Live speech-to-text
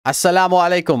Assalamu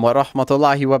alaikum wa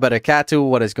rahmatullahi wa barakatuh.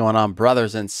 What is going on,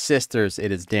 brothers and sisters?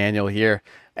 It is Daniel here,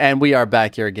 and we are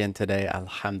back here again today.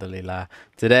 Alhamdulillah.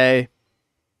 Today,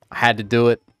 I had to do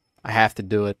it. I have to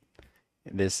do it.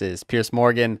 This is Piers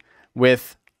Morgan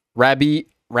with Rabbi,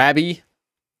 yeah,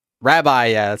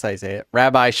 that's how you say it.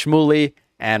 Rabbi Shmuley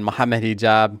and Mohammed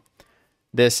Hijab.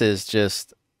 This is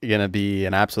just going to be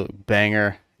an absolute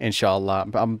banger, inshallah.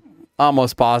 I'm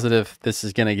almost positive this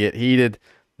is going to get heated.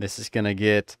 This is going to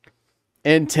get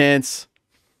intense.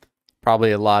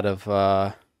 Probably a lot of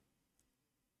fire,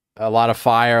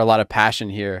 a lot of passion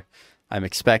here. I'm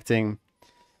expecting.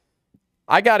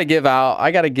 I got to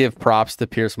give props to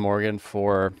Piers Morgan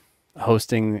for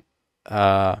hosting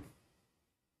Mohammed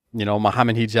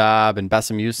Hijab and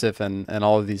Bassem Youssef and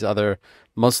all of these other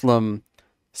Muslim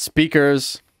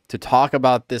speakers to talk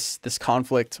about this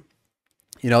conflict.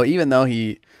 Even though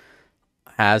he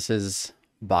has his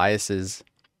biases,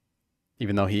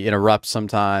 even though he interrupts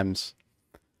sometimes,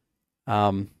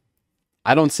 I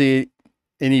don't see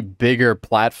any bigger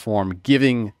platform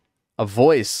giving a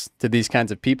voice to these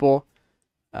kinds of people.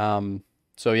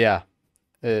 So yeah,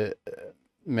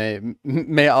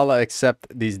 may Allah accept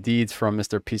these deeds from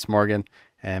Mr. Piers Morgan,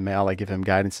 and may Allah give him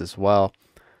guidance as well.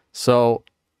 So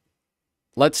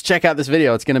let's check out this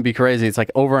video. It's going to be crazy. It's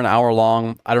like over an hour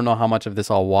long. I don't know how much of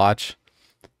this I'll watch.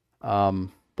 But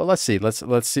let's see.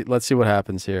 Let's see what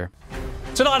happens here.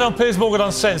 Tonight on Piers Morgan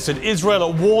Uncensored, Israel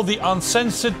at War, the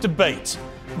uncensored debate.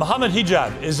 Mohammed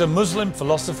Hijab is a Muslim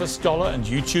philosopher, scholar and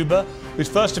YouTuber whose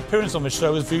first appearance on the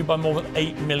show was viewed by more than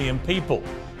 8 million people.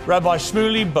 Rabbi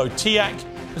Shmuley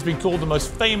has been called the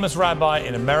most famous rabbi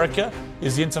in America. He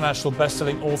is the international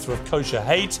best-selling author of Kosher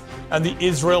Hate and The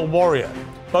Israel Warrior.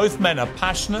 Both men are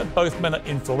passionate, both men are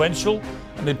influential,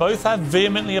 and they both have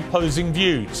vehemently opposing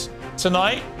views.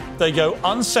 Tonight, they go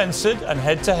uncensored and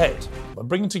head-to-head. We're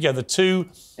bringing together two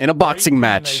in a boxing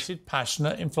match,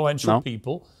 passionate, influential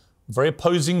people, very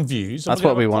opposing views. That's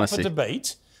what we want to see.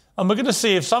 Debate, and we're going to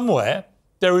see if somewhere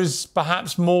there is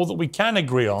perhaps more that we can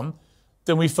agree on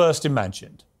than we first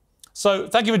imagined. So,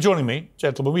 thank you for joining me,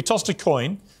 gentlemen. We tossed a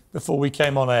coin before we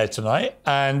came on air tonight,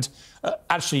 and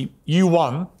actually, you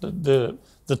won the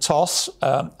toss,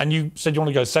 and you said you want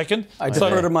to go second. I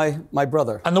defer to my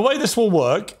brother. And the way this will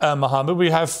work, Mohammed,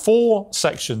 we have 4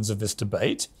 sections of this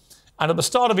debate. And at the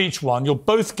start of each one, you'll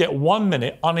both get 1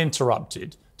 minute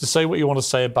uninterrupted to say what you want to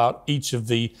say about each of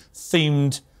the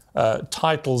themed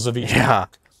titles of each. Yeah.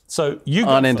 So you go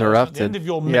uninterrupted. First. At the end of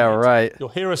your minute, yeah, right. You'll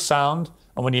hear a sound,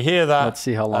 and when you hear that, let's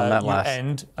see how long that lasts.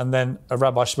 End, and then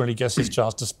Rabbi Shmuley gets his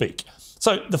chance to speak.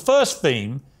 So the first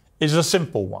theme is a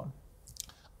simple one: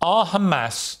 are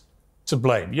Hamas to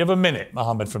blame? You have a minute,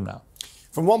 Mohammed, from now.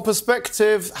 From one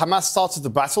perspective, Hamas started the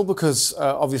battle because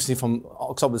obviously from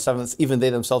October 7th, even they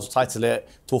themselves title it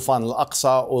Tufan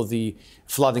al-Aqsa or the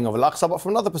flooding of al-Aqsa. But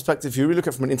from another perspective, if you really look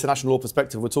at it from an international law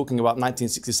perspective, we're talking about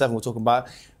 1967, we're talking about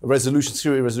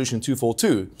Security Resolution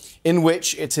 242, in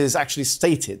which it is actually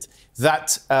stated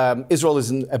that Israel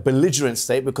is in a belligerent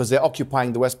state because they're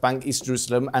occupying the West Bank, East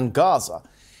Jerusalem and Gaza.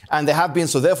 And they have been,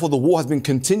 so therefore the war has been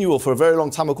continual for a very long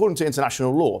time according to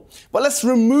international law. But let's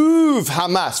remove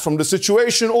Hamas from the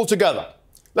situation altogether.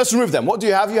 Let's remove them. What do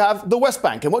you have? You have the West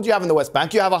Bank. And what do you have in the West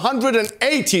Bank? You have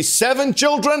 187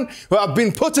 children who have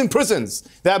been put in prisons.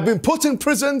 They have been put in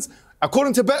prisons,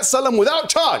 according to Bet Salem, without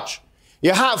charge.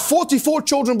 You have 44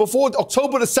 children before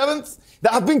October the 7th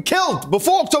that have been killed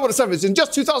before October the 7th in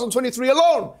just 2023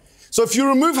 alone. So if you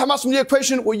remove Hamas from the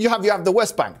equation, what you have the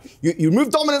West Bank. You remove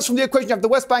dominance from the equation, you have the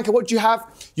West Bank, and what do you have?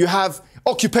 You have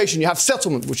occupation, you have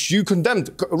settlement, which you condemned,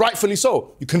 rightfully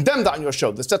so. You condemned that on your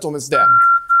show. The settlement's there.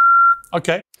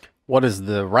 Okay. What is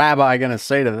the rabbi going to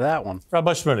say to that one?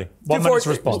 Rabbi Shmuley, 1 minute's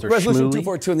response. Resolution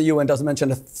 242 in the UN doesn't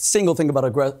mention a single thing about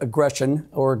aggression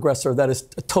or aggressor. That is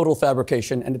a total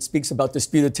fabrication, and it speaks about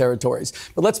disputed territories.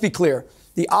 But let's be clear.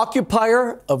 The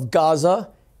occupier of Gaza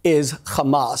is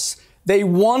Hamas. They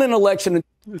won an election.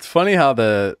 It's funny how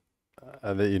the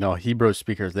Hebrew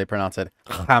speakers, they pronounce it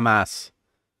Hamas,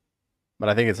 but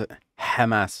I think it's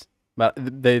Hamas. But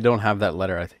they don't have that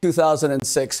letter, I think.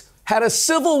 2006 had a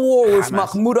civil war with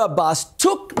Mahmoud Abbas,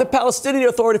 took the Palestinian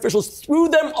Authority officials, threw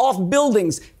them off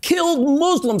buildings, killed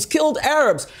Muslims, killed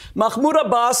Arabs. Mahmoud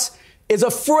Abbas is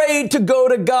afraid to go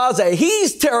to Gaza.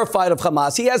 He's terrified of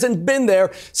Hamas. He hasn't been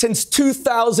there since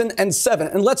 2007.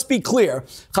 And let's be clear,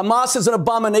 Hamas is an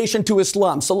abomination to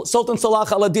Islam. Sultan Salah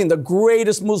al-Din, the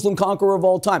greatest Muslim conqueror of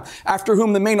all time, after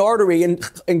whom the main artery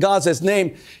in Gaza is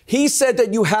named, he said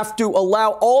that you have to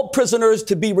allow all prisoners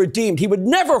to be redeemed. He would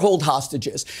never hold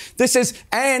hostages.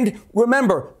 And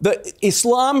remember,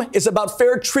 Islam is about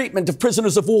fair treatment of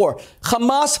prisoners of war.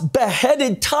 Hamas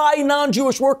beheaded Thai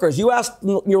non-Jewish workers. You asked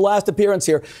in your last appearance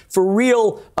here for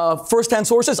real first-hand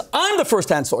sources. I'm the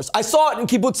first-hand source. I saw it in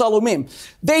Kibbutz Alumim.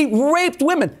 They raped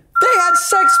women. They had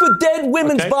sex with dead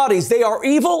women's bodies. They are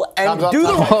evil, and do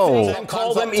the right things and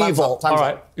call them evil. All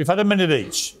right, we've had a minute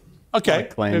each. Okay,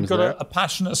 we've got a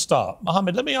passionate start.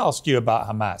 Mohammed, let me ask you about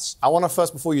Hamas. I want to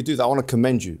first, before you do that, I want to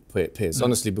commend you, Piers,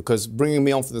 honestly, because bringing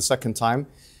me on for the second time,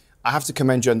 I have to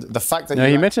commend you. And the fact that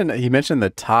he mentioned the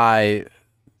Thai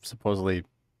supposedly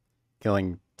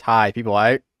killing Thai people.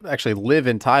 I actually live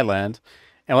in Thailand,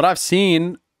 and what I've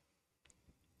seen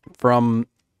from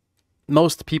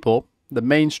most people, the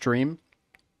mainstream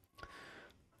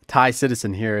Thai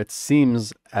citizen here, it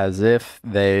seems as if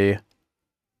they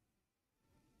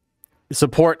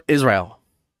support Israel.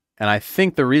 And I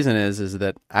think the reason is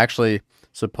that actually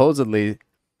supposedly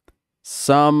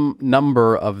some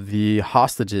number of the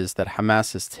hostages that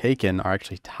Hamas has taken are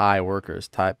actually Thai workers,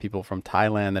 Thai people from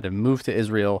Thailand that have moved to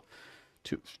Israel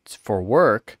for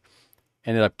work,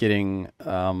 ended up getting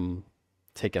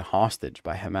taken hostage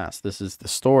by Hamas. This is the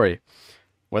story.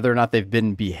 Whether or not they've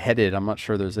been beheaded, I'm not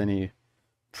sure there's any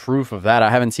proof of that. I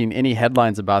haven't seen any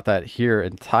headlines about that here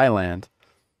in Thailand.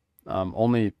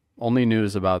 Only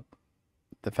news about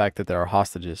the fact that there are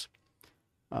hostages.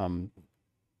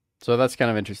 So that's kind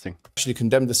of interesting. Actually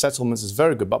condemned the settlements is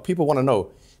very good, but people want to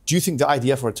know, do you think the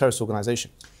IDF are a terrorist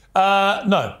organization?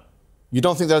 No. You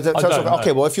don't think they're a terrorist organization?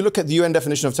 Okay, well, if you look at the UN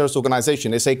definition of terrorist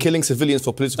organization, they say killing civilians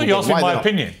for political gain. So you asked me my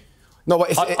opinion. No,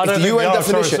 but if the UN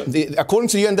definition, according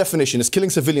to the UN definition, it's killing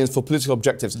civilians for political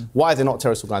objectives. Why are they not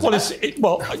terrorist organizations?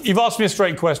 Well, you've asked me a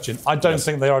straight question. I don't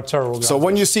think they are a terror organization. So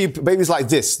when you see babies like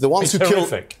this, the ones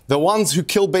who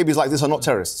kill babies like this are not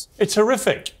terrorists. It's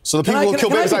horrific. So the people who kill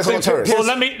babies like this are not terrorists. Well,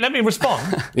 let me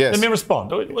respond. Yes. Let me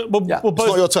respond. We'll both, it's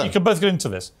not your turn. You can both get into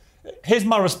this. Here's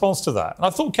my response to that. And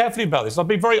I thought carefully about this. I'll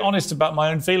be very honest about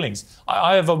my own feelings.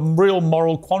 I have a real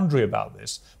moral quandary about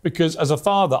this because as a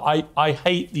father, I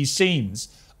hate these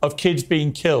scenes of kids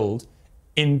being killed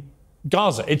in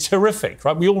Gaza. It's horrific,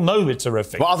 right? We all know it's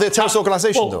horrific. But are they a terrorist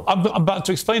organisation, though? I'm about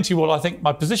to explain to you what I think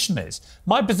my position is.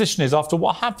 My position is after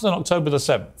what happened on October the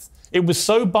 7th, it was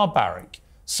so barbaric,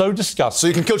 so disgusting. So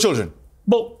you can kill children?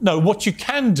 Well, no, what you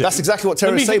can do... That's exactly what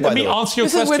terrorists say, by the way. Let me answer your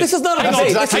question. This is not a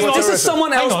debate. This is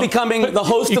someone else becoming the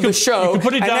host of the show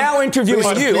and now interviewing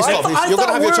you. I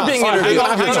thought we were being interviewed.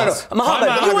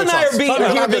 Mohammed, you and I are being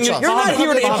interviewed. You're not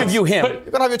here to interview him. You're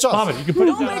going to have your chance. Mohammed, you can put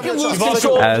it down. Don't make him lose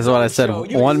control. That's what I said.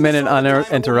 1 minute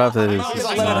uninterrupted. Let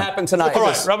it happen tonight. All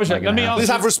right, Rabbi, let me answer. Please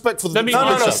have respect for the...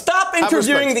 No. Stop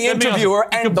interviewing the interviewer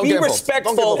and be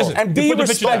respectful. And be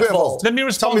respectful. Let me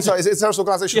respond. Tell me, sorry, is it a terrorist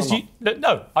organisation or not?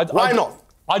 No. Why not?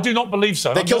 I do not believe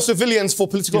so. They kill civilians for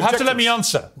political objectives. You have to let me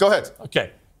answer. Go ahead.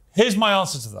 Okay. Here's my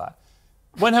answer to that.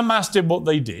 When Hamas did what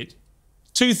they did,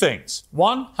 two things.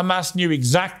 One, Hamas knew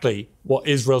exactly what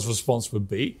Israel's response would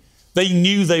be. They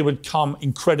knew they would come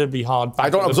incredibly hard back. I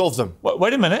don't absolve them.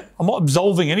 Wait a minute. I'm not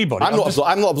absolving anybody. I'm not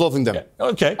absolving them. Yeah,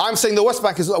 okay. I'm saying the West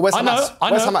Bank is West Hamas. I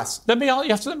know. Where's Hamas?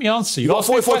 You have to let me answer. You got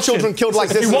 44 children killed like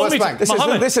this in the West Bank.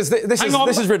 This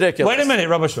is ridiculous. Wait a minute,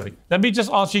 Rabbi Shmuley. Let me just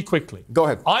answer you quickly. Go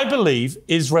ahead. I believe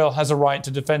Israel has a right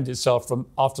to defend itself from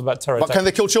after that terror attack. But can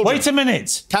they kill children? Wait a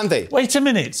minute. Can they? Wait a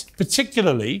minute.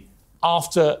 Particularly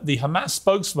after the Hamas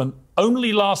spokesman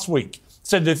only last week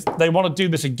said if they want to do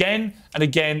this again and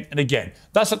again and again.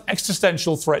 That's an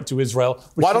existential threat to Israel.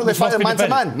 Why don't they fight them man to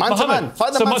man? Man to man.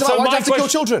 Fight them man to man. Why do you have to kill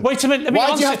children? Wait a minute.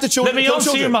 Why do you have to kill children? Let me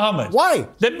answer you, Mohammed. Why?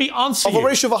 Let me answer you. Of a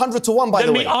ratio of 100 to 1, by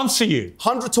the way. Let me answer you.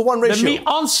 100 to 1 ratio. Let me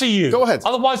answer you. Go ahead.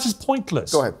 Otherwise, it's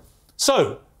pointless. Go ahead.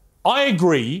 So, I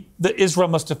agree that Israel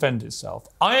must defend itself.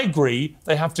 I agree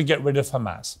they have to get rid of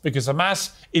Hamas because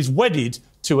Hamas is wedded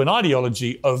to an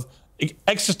ideology of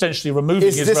existentially removing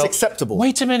Israel. Is this acceptable?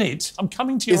 Wait a minute. I'm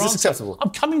coming to your answer. Is this acceptable?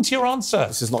 I'm coming to your answer.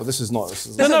 This is not This is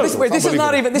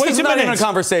not even a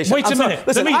conversation. Wait a minute.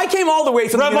 Listen, I came all the way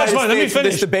from the United States for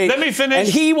this debate. Let me finish. And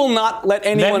he will not let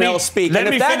anyone else speak. And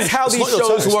if that's how these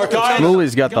shows work,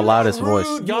 Shmuley's got the loudest voice.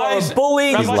 You are a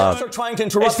bully. He's loud. You're trying to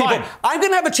interrupt people. I'm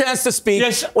going to have a chance to speak,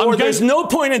 or there's no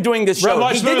point in doing this show.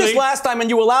 He did this last time,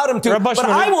 and you allowed him to, but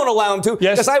I won't allow him to,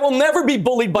 because I will never be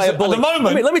bullied by a bully. At the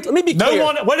moment, let me be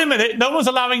clear. Wait a minute. Okay, no one's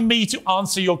allowing me to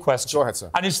answer your question. Go ahead,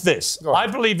 sir. And it's this. Go ahead.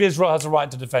 I believe Israel has a right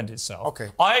to defend itself. Okay.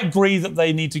 I agree that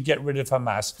they need to get rid of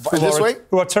Hamas. In this way?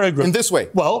 Who are terror groups. In this way?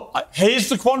 Well, here's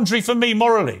the quandary for me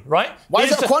morally, right? Why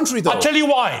is that a quandary, though? I'll tell you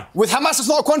why. With Hamas, it's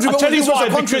not a quandary, I'll but tell with you Israel, why.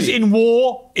 it's a quandary. Because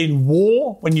in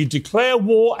war, when you declare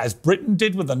war, as Britain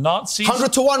did with the Nazis...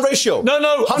 100 to 1 ratio. No,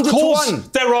 100 of course, to 1.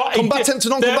 There are combatant to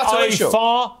non-combatant ratio. A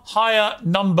far higher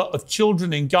number of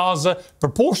children in Gaza,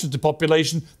 proportionate to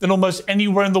population, than almost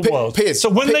anywhere in the world. Piers, so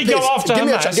when they go after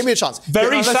Hamas, give me a chance.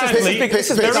 Very sadly,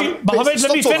 Mohammed,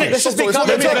 let me finish. This is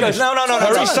becoming no.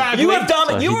 Very sadly, You have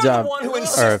done. You are Hijab, the one who or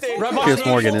insisted. Piers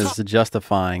Morgan is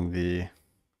justifying the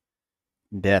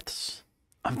deaths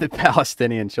of the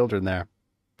Palestinian children there.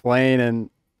 Plain and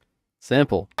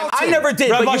simple. I never did,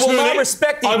 but you will not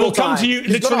respect the I will come to you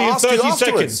literally in 30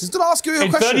 seconds. He's going to ask you your In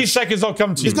question. 30 seconds, I'll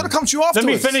come to you. He's going to come to you afterwards.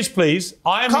 Let me finish, please.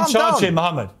 I am Calm in charge down. here,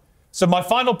 Mohammed. So my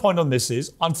final point on this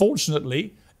is,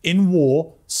 unfortunately, in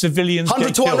war, civilians 100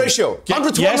 get to 1 killed. ratio.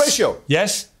 100 to 1 ratio.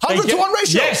 Yes. 100 to 1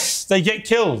 ratio. Yes, they get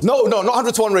killed. No, not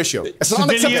 100 to 1 ratio. It's an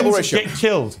unacceptable ratio. Get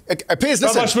killed. Piers,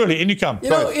 Rabbi listen. Shmuley, in you come.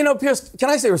 You know, Piers, can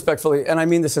I say respectfully, and I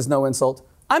mean this as no insult,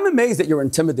 I'm amazed that you're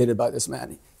intimidated by this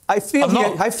man. I feel,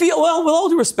 well, with all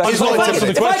due respect, He's not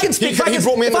answering the question. He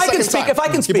brought me in the second time. If I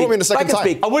can speak, He brought me in the second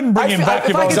time. I wouldn't bring him back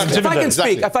if I was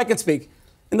intimidated. If I can speak.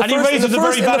 And he raises a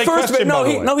very valid question, by the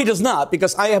way. No, he does not,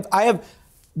 because I have.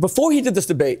 Before he did this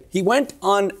debate, he went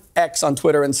on X on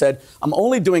Twitter and said, I'm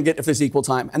only doing it if there's equal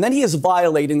time. And then he is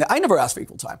violating that. I never asked for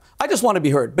equal time. I just want to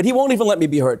be heard. But he won't even let me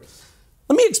be heard.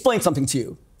 Let me explain something to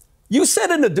you. You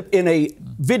said in a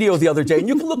video the other day, and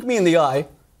you can look me in the eye,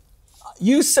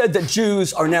 you said that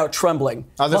Jews are now trembling.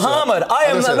 Mohammed, I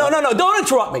am not. No, don't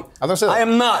interrupt me. I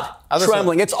am not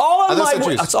trembling. It's all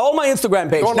on my Instagram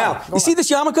page. Now, you see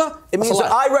this yarmulke? It means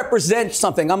that I represent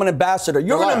something. I'm an ambassador.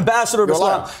 You're an ambassador of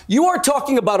Islam. You are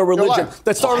talking about a religion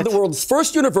that started the world's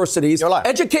first universities,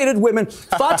 educated women.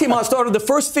 Fatima started the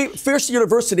first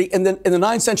university in the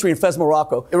 9th century in Fez,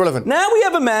 Morocco. Irrelevant. Now we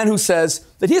have a man who says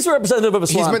that he's a representative of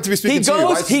Islam. He's meant to be speaking to you,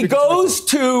 right? He goes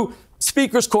to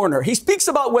Speaker's Corner. He speaks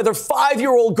about whether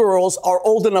 5-year-old girls are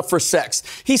old enough for sex.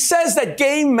 He says that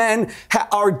gay men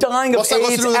are dying of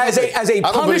AIDS as a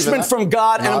punishment from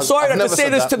God. And I'm sorry to say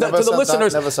this to the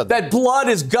listeners, that blood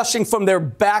is gushing from their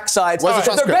backsides.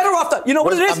 They're better off. You know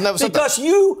what it is? Because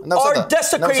you are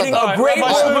desecrating a great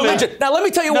religion. Now let me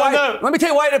tell you why. Let me tell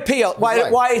you why it appeals.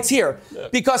 Why it's here.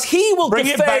 Because he will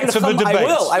defend. I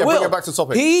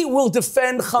will. He will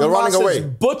defend Hamas's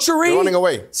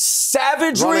butchery,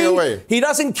 savagery. He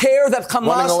doesn't care that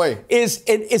Hamas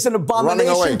is an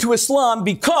abomination to Islam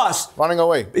because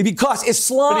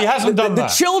Islam. But he hasn't done the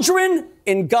that. children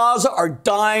in Gaza are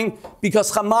dying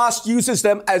because Hamas uses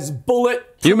them as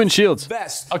human shields.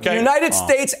 vests. Okay. The United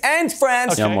States and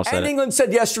France and England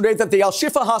said yesterday that the Al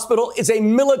Shifa hospital is a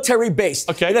military base.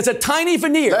 Okay. It has a tiny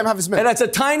veneer. Let him have his minute. It has a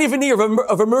tiny veneer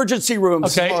of emergency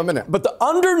rooms. Okay. A minute. But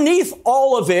underneath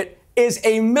all of it is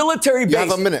a military base. You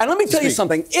have a minute And let me to tell you speak.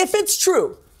 something. If it's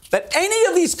true that any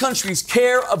of these countries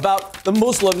care about the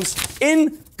Muslims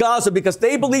in Gaza because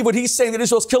they believe what he's saying, that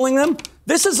Israel's killing them,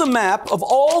 this is a map of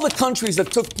all the countries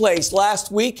that took place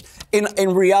last week in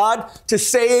Riyadh to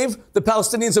save the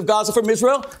Palestinians of Gaza from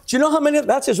Israel. Do you know how many?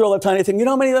 That's Israel, a tiny thing. You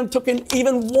know how many of them took in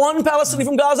even one Palestinian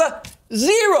from Gaza?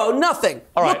 Zero, nothing.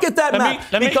 All right. Look at that map.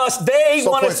 Because they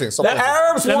Stop want pointing, to. stop The pointing.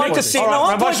 Arabs Let want me- to see. all right, No, I'm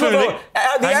Rabbi pointing.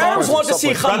 Shmuley. The Arabs want to see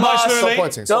Rabbi Hamas.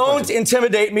 Shmuley. Don't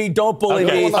intimidate me. Don't bully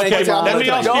Okay, me. Thank okay, you, let me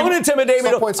ask you- Don't intimidate me.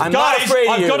 Stop pointing. I'm not Guys, afraid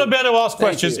of I've you. got to be able to ask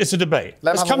questions. you. It's a debate.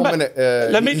 Let him Let's have come one back.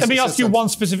 minute, Let me he's ask you insistent. one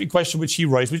specific question which he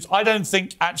raised, which I don't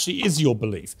think actually is your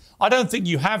belief. I don't think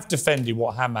you have defended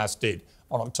what Hamas did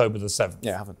on October the 7th.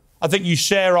 Yeah, I haven't. I think you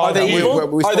share our Are they view.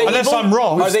 evil? Are they Unless evil? I'm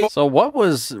wrong. Are they? So what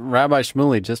was Rabbi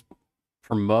Shmuley just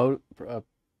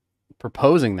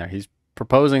proposing there? He's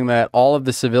proposing that all of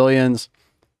the civilians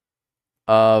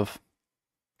of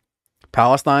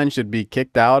Palestine should be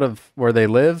kicked out of where they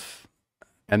live,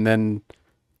 and then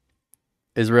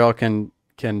Israel can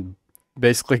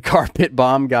basically carpet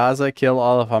bomb Gaza, kill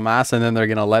all of Hamas, and then they're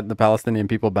going to let the Palestinian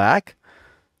people back.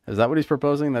 Is that what he's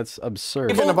proposing? That's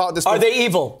absurd. About this Are they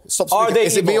evil? Stop speaking. Are they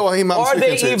Is it me evil? or him I'm Are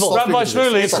they speaking to? evil? Stop Rabbi speaking to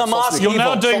Shmuley, this. Stop speaking. you're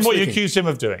now doing Stop what you speaking. accused him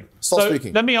of doing. Stop so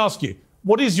speaking. let me ask you,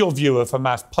 what is your view of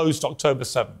Hamas post-October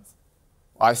 7th?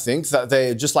 I think that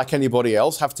they, just like anybody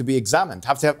else, have to be examined.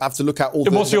 Have to look at all.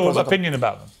 What's the your pros and cons. opinion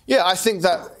about them? Yeah, I think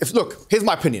that here's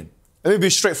my opinion. Let me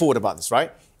be straightforward about this,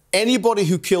 right? Anybody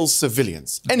who kills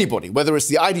civilians, anybody, whether it's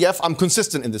the IDF, I'm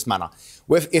consistent in this manner.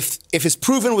 If it's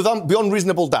proven beyond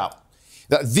reasonable doubt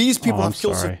that these people have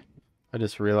killed civilians. I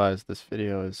just realized this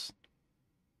video is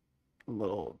a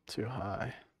little too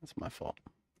high. That's my fault.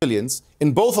 millions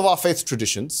in both of our faith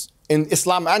traditions, in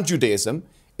Islam and Judaism.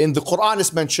 In the Quran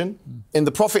is mentioned, in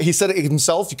the Prophet, he said it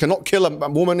himself, you cannot kill a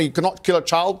woman, you cannot kill a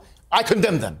child. I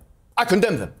condemn them. I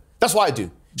condemn them. That's what I do.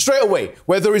 Straight away,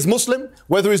 whether he's Muslim,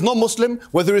 whether he's non-Muslim,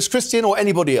 whether he's Christian or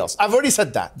anybody else. I've already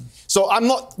said that. So I'm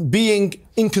not being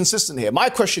inconsistent here. My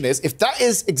question is, if that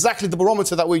is exactly the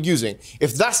barometer that we're using,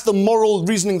 if that's the moral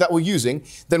reasoning that we're using,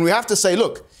 then we have to say,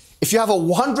 look, if you have a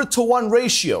 100-to-1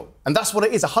 ratio, and that's what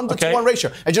it is, a 100-to-1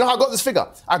 ratio. And do you know how I got this figure?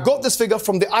 I got this figure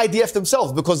from the IDF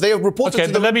themselves because they have reported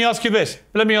to but let me ask you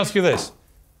this.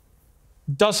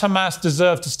 Does Hamas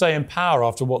deserve to stay in power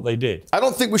after what they did? I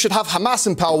don't think we should have Hamas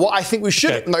in power. What I think we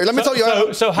should... No, let me tell you...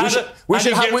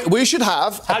 we should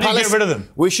have... How do you get rid of them?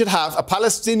 We should have a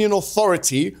Palestinian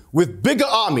Authority with bigger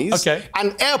armies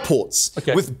and airports,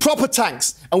 with proper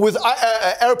tanks and with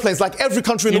airplanes like every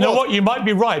country in the world. You know what? You might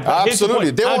be right. But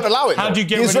absolutely. They won't allow it. How do you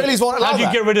get rid of the Israelis won't allow How do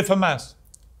you get rid of Hamas?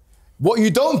 What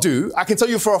you don't do, I can tell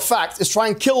you for a fact, is try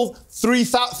and kill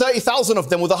 30,000 of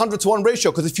them with a 100-to-1 ratio.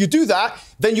 Because if you do that,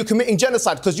 then you're committing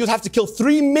genocide. Because you'd have to kill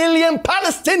 3 million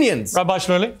Palestinians. Rabbi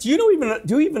Shmuley? Do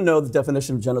you even know the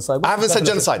definition of genocide? I haven't said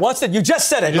genocide. What's it? You just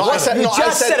said it. I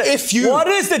said if you... What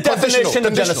is the definition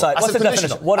of genocide? What's the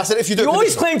definition? I said if you do. You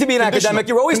always claim to be an academic.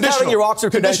 You're always touting your Oxford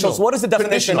credentials. What is the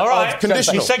definition of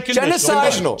genocide? You said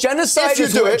conditional. Genocide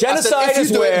is where... Genocide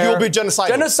is where... You'll be genocidal.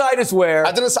 Genocide is where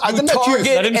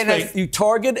you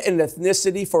target an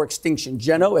ethnicity for extinction.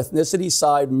 Ethnicity,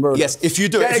 side, murder. Yes, if you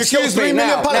do it. If you kill 3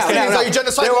 million Palestinians, are you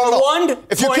genocidal or not?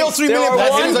 If you kill 3 million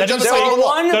Palestinians, are you genocidal or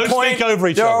not? Don't speak over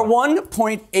each other. There are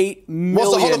 1.8 million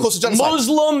Muslim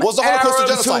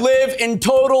Arabs who live in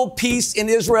total peace in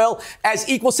Israel as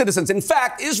equal citizens. In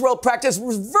fact, Israel practiced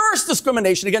reverse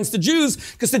discrimination against the Jews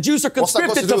because the Jews are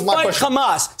conscripted to fight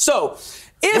Hamas. So,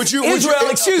 if Israel,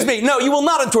 excuse me, no, you will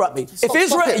not interrupt me. If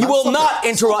Israel, you will not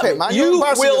interrupt me. You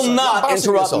will not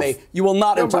interrupt me. You will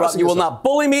not interrupt me. You will not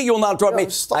bully me. You will not interrupt me.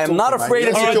 I am not afraid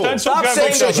of you. Stop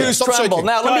saying the Jews tremble.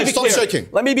 Now, let me be clear.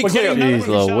 Let me be clear. Jeez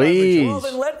Louise.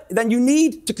 Then you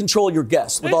need to control your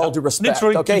guests, with all due respect.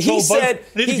 Okay, he said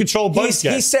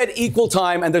he said equal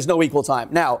time, and there's no equal time.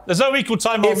 Now, there's no equal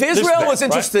time. If Israel was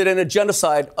interested in a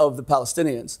genocide of the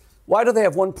Palestinians, why do they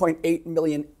have 1.8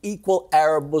 million equal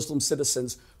Arab Muslim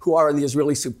citizens who are in the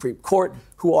Israeli Supreme Court,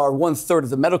 who are 1/3 of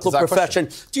the medical profession?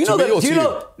 Do you know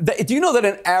that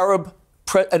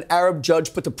an Arab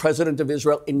judge put the president of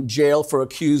Israel in jail for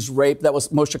accused rape? That was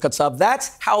Moshe Katsav.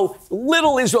 That's how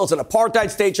little Israel is an apartheid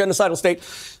state, genocidal state.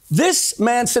 This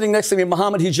man sitting next to me,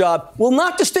 Mohammed Hijab, will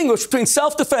not distinguish between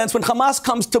self-defense when Hamas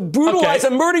comes to brutalize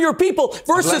and murder your people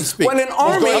versus when an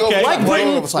army like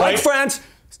Britain, like France,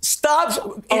 stops,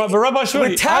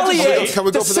 retaliates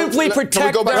to simply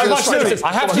protect their citizens.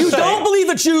 You don't believe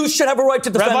the Jews should have a right to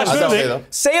defend themselves?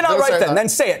 Say it outright then. Then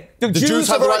say it. The Jews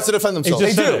have the right to defend themselves.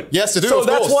 They do. Yes, they do. So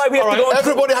that's why we have to go.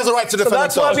 Everybody has a right to defend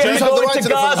themselves. That's why we have to go into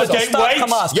Gaza to stop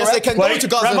Hamas. Yes, they can go into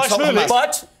Gaza and stop Hamas.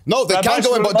 But no, they can't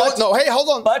go in. But don't. No, hey, hold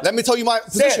on. Let me tell you my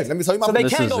position. Let me tell you my position.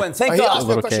 So they can go in. Thank God. Ask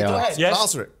me a question. Go ahead.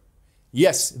 Answer it.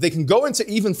 Yes, they can go into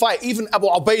even fight. Even Abu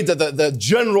Ubaidah, the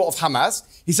general of Hamas,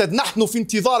 he said, "Nahnu fi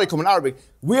intidharikum" in Arabic.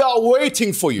 We are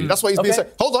waiting for you. That's what he's been saying.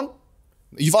 Hold on.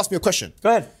 You've asked me a question.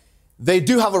 Go ahead. They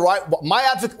do have a right.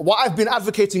 What I've been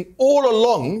advocating all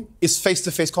along is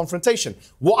face-to-face confrontation.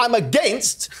 What I'm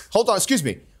against, hold on, excuse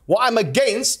me. What I'm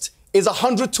against is a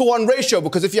 100-to-1 ratio,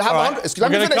 because if you have 100... We're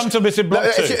going to come to this in block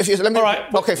two. All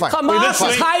right. Okay, fine. Hamas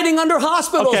is hiding under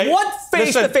hospitals. What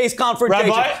face-to-face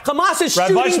confrontation? Hamas is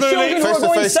shooting children who are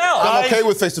going south. I'm okay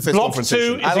with face-to-face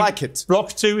confrontation. I like it.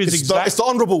 Block two is exactly... It's the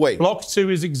honourable way. Block two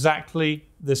is exactly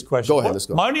this question. Go ahead, let's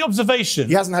go. My only observation,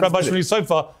 Rabbi Shmuley, so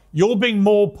far, you're being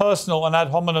more personal and ad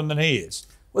hominem than he is.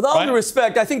 With all due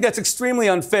respect, I think that's extremely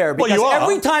unfair. Because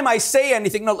every time I say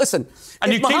anything, no, listen.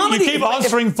 And you keep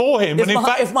answering for him. And in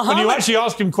fact, when you actually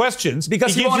ask him questions,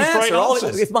 because he gives you straight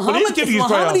answers. If Mohammed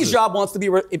Hijab wants to be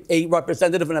a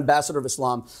representative and ambassador of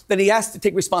Islam, then he has to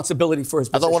take responsibility for his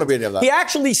position. I don't want to be any of that. He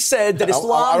actually said that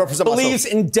Islam believes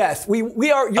in death.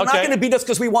 You're not going to beat us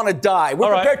because we want to die.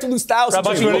 We're prepared to lose thousands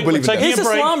of people. Is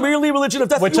Islam really religion of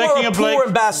death? You are a poor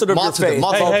ambassador of your faith.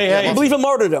 You believe in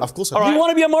martyrdom. Of course. Do you want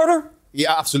to be a martyr?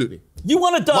 Yeah, absolutely. You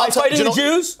want to die fighting the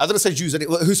Jews? I didn't say Jews.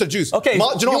 Who said Jews? Okay, do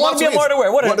you want to be a martyr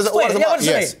where? What does it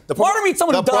mean? Martyr means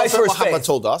someone who dies for his faith. Muhammad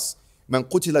told us, "Man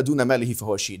qutila duna malihi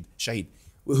fahuwa shaheed."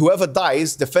 Whoever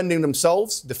dies defending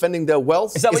themselves, defending their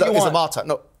wealth, is a martyr.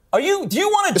 No. Do you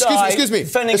want to die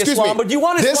defending Islam, or do you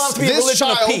want Islam to be a religion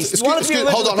of peace?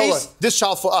 Hold on. This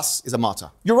child for us is a martyr.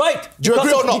 You're right. Do you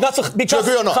agree or not? Because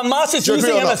Hamas is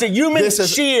using him as a human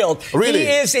shield. Really?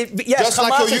 Yes,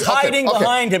 Hamas is hiding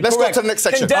behind him. Let's go to the next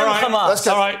section. All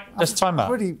right, let's time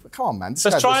out. Come on, man.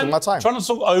 Let's try not to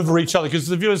talk over each other because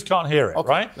the viewers can't hear it,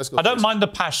 right? I don't mind the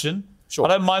passion. Sure. I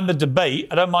don't mind the debate.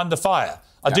 I don't mind the fire.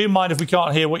 I do mind if we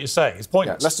can't hear what you're saying. It's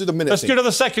pointless. Let's do the minute. Let's go to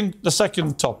the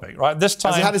second topic, right? This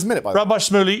time, has he had his minute, by the way? Rabbi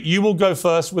Shmuley, you will go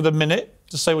first with a minute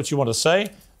to say what you want to say,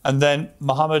 and then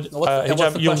Mohammed,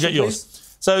 Hijab, you'll get yours.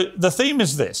 Please? So the theme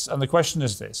is this, and the question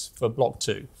is this for Block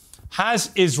 2.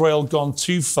 Has Israel gone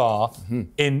too far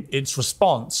in its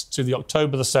response to the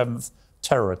October the 7th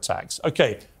terror attacks?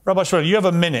 Okay, Rabbi Shmuley, you have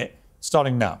a minute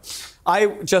starting now. I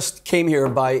just came here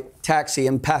by taxi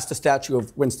and passed the statue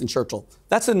of Winston Churchill.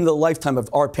 That's in the lifetime of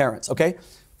our parents, okay?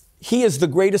 He is the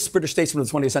greatest British statesman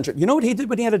of the 20th century. You know what he did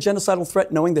when he had a genocidal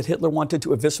threat, knowing that Hitler wanted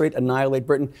to eviscerate, annihilate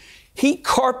Britain? He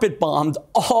carpet bombed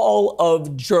all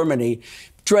of Germany,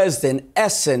 Dresden,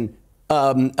 Essen,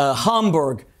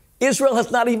 Hamburg. Israel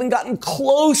has not even gotten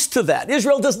close to that.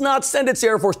 Israel does not send its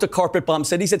Air Force to carpet bomb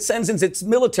cities. It sends in its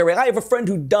military. I have a friend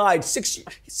who died,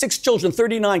 six children,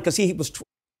 39, because he was...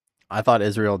 I thought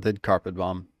Israel did carpet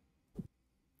bomb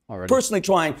already. Personally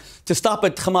trying to stop a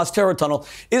Hamas terror tunnel.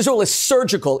 Israel is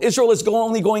surgical. Israel is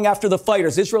only going after the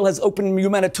fighters. Israel has opened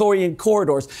humanitarian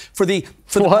corridors for the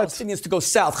Palestinians to go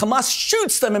south. Hamas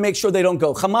shoots them and makes sure they don't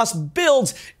go. Hamas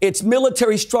builds its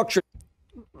military structure.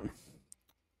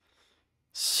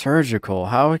 Surgical?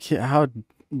 How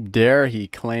dare he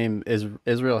claim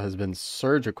Israel has been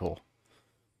surgical?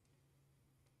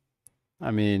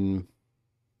 I mean...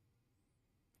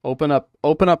 Open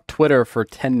up Twitter for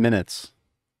 10 minutes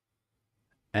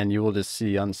and you will just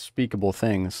see unspeakable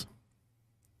things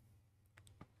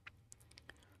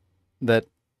that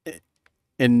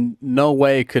in no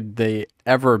way could they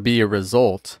ever be a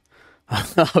result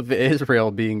of Israel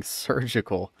being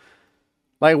surgical.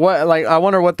 Like what? Like I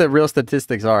wonder what the real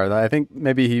statistics are. I think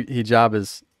maybe Hijab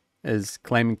is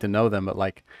claiming to know them, but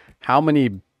like how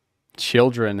many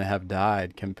children have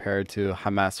died compared to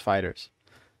Hamas fighters?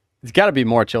 It's got to be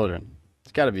more children.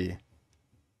 It's got to be.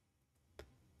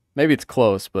 Maybe it's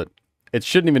close, but it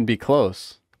shouldn't even be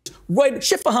close. Right,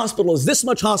 Shifa Hospital is this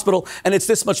much hospital, and it's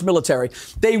this much military.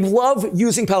 They love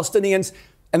using Palestinians,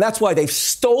 and that's why they've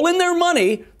stolen their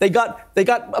money. They got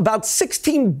about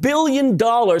 $16 billion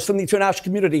from the international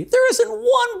community. There isn't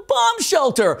one bomb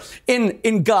shelter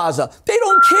in Gaza. They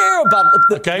don't care about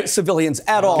the civilians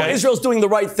at all. Israel's doing the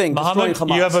right thing. Mohammed,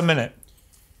 you have a minute.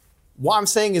 What I'm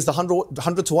saying is the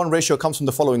 100 to 1 ratio comes from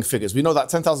the following figures. We know that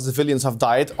 10,000 civilians have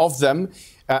died. Of them,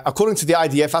 according to the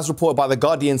IDF, as reported by The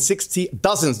Guardian, 60,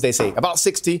 dozens, they say, about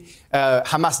 60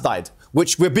 Hamas died,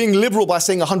 which we're being liberal by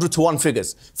saying 100 to 1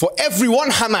 figures. For every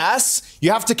one Hamas, you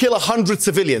have to kill 100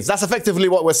 civilians. That's effectively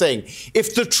what we're saying.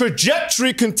 If the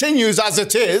trajectory continues as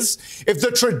it is,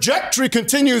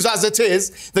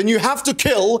 then you have to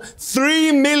kill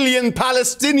 3 million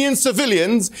Palestinian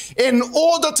civilians in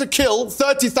order to kill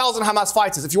 30,000 Hamas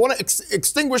fighters. If you want to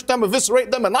extinguish them,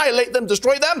 eviscerate them, annihilate them,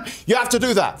 destroy them, you have to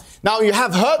do that. Now you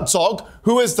have Herzog,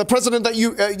 who is the president that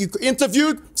you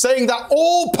interviewed, saying that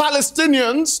all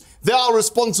Palestinians, they are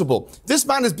responsible. This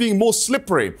man is being more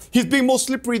slippery. He's being more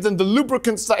slippery than the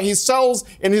lubricants that he sells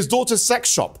in his daughter's sex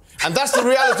shop. And that's the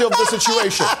reality of the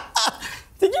situation.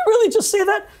 Did you really just say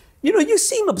that? You know, you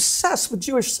seem obsessed with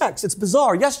Jewish sex. It's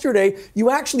bizarre. Yesterday,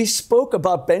 you actually spoke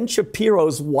about Ben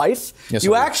Shapiro's wife. Yes,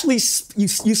 you actually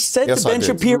you said to Ben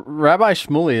Shapiro. Rabbi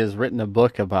Shmuley has written a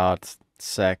book about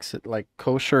sex, like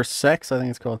kosher sex, I think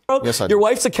it's called. Yes, I Your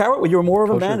wife's a carrot? Well, you're more of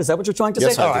a man? Is that what you're trying to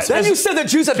say? All right. Then you said that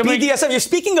Jews have BDSM. You're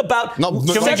speaking about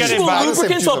sexual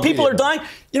lubricants while people are dying.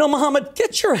 You know, Mohammed,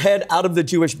 get your head out of the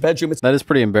Jewish bedroom. That is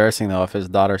pretty embarrassing, though, if his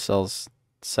daughter sells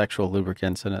sexual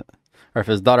lubricants in it. Or if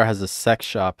his daughter has a sex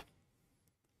shop.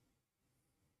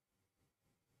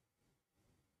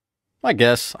 I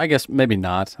guess maybe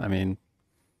not. I mean,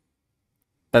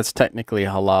 that's technically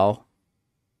halal.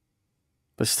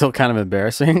 But still kind of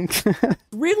embarrassing.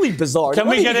 Really bizarre. Let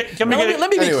me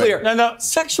be clear. No.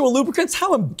 Sexual lubricants?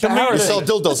 How embarrassing. You sell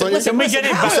dildos, don't you? Can we get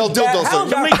it back? You sell dildos, don't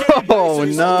you? Oh,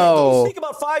 no. Speak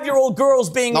about 5-year-old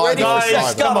girls being ready for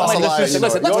sex. Come on. Listen,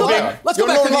 let's go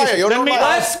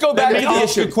back to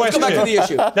the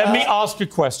issue. Let me ask a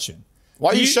question.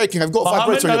 Why are you shaking? I've got a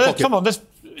vibrator in your pocket. Come on,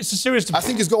 it's a serious debate. I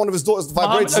think he's got one of his daughters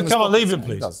vibrating. Mohammed, come on, leave it,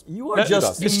 please. You are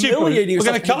just It's humiliating We're yourself.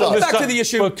 going to cut all this Back stuff. to the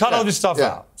issue. We'll cut all this stuff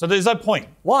out. So there's no point.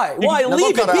 Why? Why?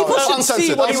 Leave it. People should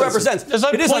see what he represents. There's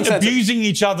no point abusing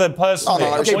each other personally.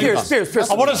 Okay, Piers.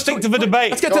 I want to stick to the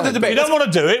debate. Let's get to the debate. If you don't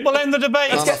want to do it, we'll end the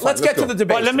debate. Let's get to the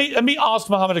debate. Right, let me ask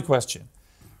Mohammed a question.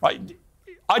 Right,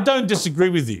 I don't disagree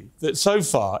with you that so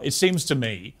far it seems to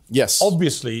me,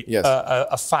 obviously,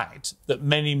 a fact that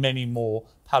many more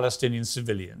Palestinian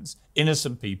civilians,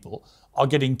 innocent people, are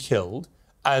getting killed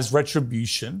as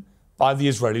retribution by the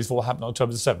Israelis for what happened on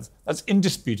October the 7th. That's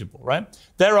indisputable, right?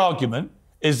 Their argument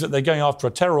is that they're going after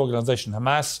a terror organisation,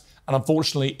 Hamas, and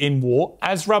unfortunately in war,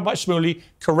 as Rabbi Shmuley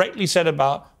correctly said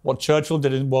about what Churchill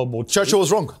did in World War II. Churchill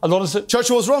was wrong.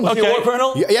 Churchill was wrong. Was he a war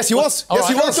criminal? Yes, he was. Yes,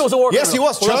 he was. Churchill was a war criminal. Yes, he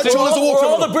was. Churchill was a war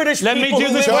criminal. All the British people Let me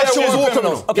do the Churchill was a war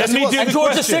criminal. Okay, Let me do the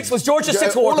George question. VI was George VI war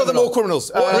criminal. All of them war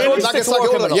criminals.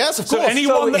 Yes, of course. So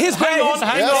anyone his hang on,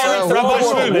 Yes, Rabbi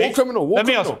war Shmuley. criminal. Let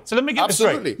me ask. So let me get this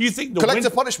straight. You think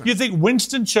collective punishment You think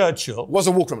Winston Churchill was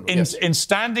a war criminal? in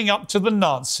standing up to the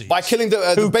Nazis by killing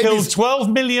the who babies, killed 12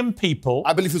 million people?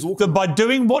 I believe he was a war that criminal. by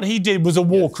doing what he did was a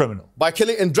war criminal. By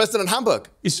killing in Dresden and Hamburg,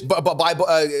 by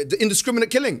the indiscriminate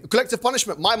killing, collective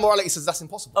punishment. My morality says that's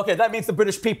impossible. Okay, that means the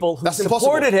British people who That's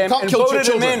supported him Can't and kill voted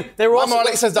him in. They were My also.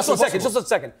 morality says that's impossible. Just a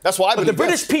second. That's what I believe. But the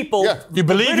British people. Yeah. You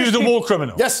believe he was a war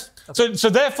criminal? Yes. So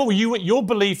therefore, your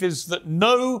belief is that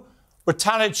no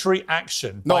retaliatory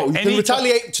action. No, you can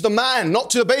retaliate to the man, not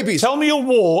to the babies. Tell me a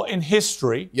war in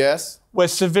history where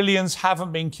civilians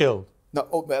haven't been killed.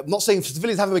 No, I'm not saying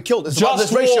civilians haven't been killed. It's Just about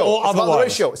this ratio. war or It's about the otherwise.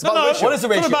 ratio. It's about the ratio. What is the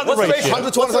ratio? What about the What's ratio?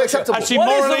 100 to 1 is unacceptable. Actually,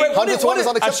 morally, 100 to 1 is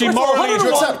unacceptable. Actually, morally, Would you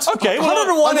accept? Okay, well,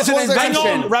 101 is an Hang on, invention.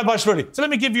 hang on, Rabbi Shmuley. So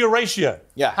let me give you a ratio.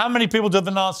 Yeah. How many people did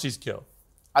the Nazis kill?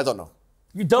 I don't know.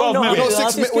 You don't know.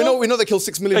 12 million. We know they killed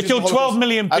 6 million. They Jews killed in the 12 Holocaust.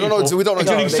 million people. I don't know. We don't know.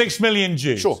 Including exactly. 6 million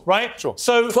Jews. Sure. Right? Sure.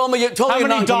 So 12 million how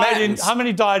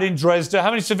many died in Dresden? How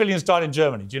many civilians died in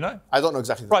Germany? Do you know? I don't know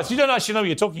exactly. Right, so you don't actually know what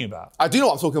you're talking about. I do know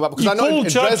what I'm talking about because You I know in called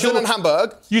Dresden and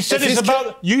Hamburg. You said it's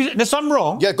about unless I'm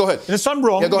wrong. Yeah, go ahead. Unless I'm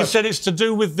wrong, Yeah, go you ahead. said it's to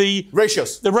do with the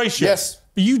Ratios. The ratios. Yes.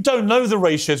 But you don't know the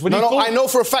ratios. When I know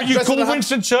for a fact. You Dresden call and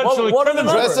Winston Churchill a What are the criminal.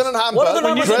 numbers? Dresden and Hamburg. What are the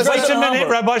numbers? Dresden Wait a and minute,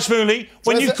 Hamburg. Rabbi Shmuley.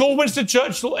 When you Dresden- call Winston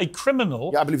Churchill a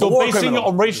criminal, Yeah, I believe you're a war basing criminal. it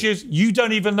on ratios you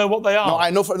don't even know what they are. No, I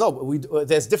know.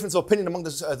 There's difference of opinion among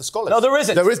the scholars. No, there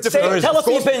isn't. There is difference. Tell us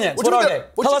the opinions. What are they?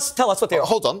 Tell us what they are.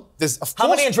 Hold on. There's of How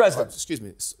course- many in Dresden? Excuse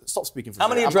me. Stop speaking for How a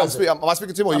many in second. Dresden? Am I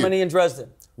speaking to him or How you? many in Dresden?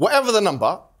 Whatever the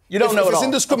number. You don't know if at it's all.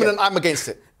 indiscriminate, Okay. I'm against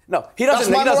it. No, he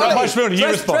doesn't. That's my He doesn't. morality. Rabbi Shmuley, you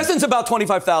respond. Dresden's about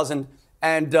 25,000.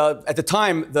 And at the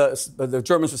time, the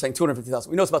Germans were saying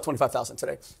 250,000. We know it's about 25,000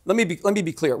 today. Let me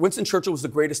be clear. Winston Churchill was the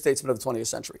greatest statesman of the 20th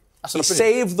century. He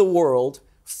saved the world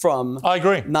from I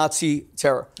agree. Nazi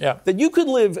terror. Yeah. That you could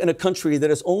live in a country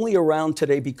that is only around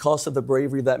today because of the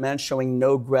bravery of that man showing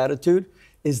no gratitude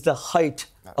is the height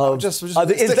of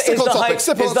Stick on topic.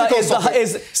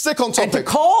 Stick on topic. And to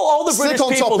call all the British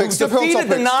people who defeated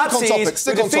the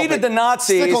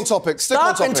Nazis, Stick on topic.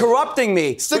 Stop interrupting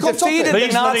me. Stick Who on topic. defeated the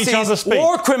Please let each other Nazis, speak.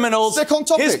 war criminals, Stick on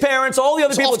topic. his parents, all the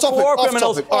other people, Off topic, war off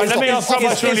criminals. topic. All right, let me ask Rabbi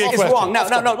Shmuley a It's question. wrong.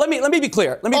 No. Let me be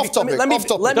clear. Let me Off topic, off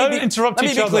topic. Don't interrupt each Let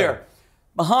me be other. clear.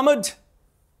 Mohammed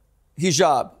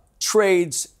Hijab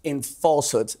trades in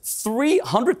falsehoods.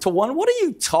 300 to 1? What are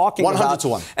you talking about? 100 to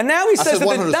 1. And now he says said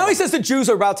 100 to 1. he says the Jews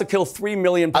are about to kill 3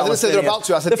 million Palestinians. I didn't say they're about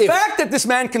to. I said the if. fact that this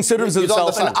man considers You don't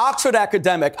himself an understand. Oxford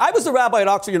academic. I was the rabbi at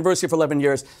Oxford University for 11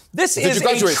 years. This Did is you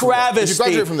graduate a from there? travesty. Did you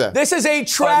graduate from there? This is a Let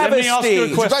travesty. me ask you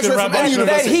a question, graduate from Rabbi any Shmuley.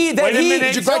 university? Wait a minute.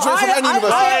 Did you graduate from any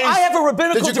university? I have a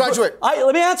rabbinical Did you graduate?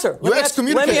 Let me answer. You're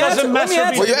excommunicated. Doesn't matter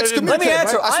if Well, you're Let excommunicated. me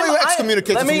answer. Right? I swear you're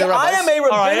excommunicated from the I am rabbis. a All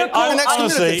right, rabbinical.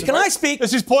 honestly, Can I speak?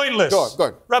 This is pointless. Go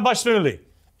on. Rabbi Shmuley,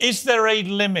 is there a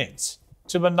limit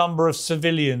to the number of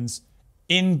civilians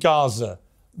in Gaza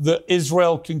that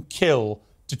Israel can kill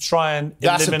to try and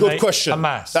That's a eliminate good question.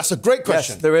 Hamas? That's a great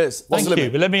question. Yes, there is. What's Thank the you,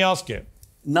 limit? but let me ask you.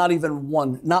 Not even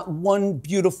one. Not one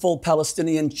beautiful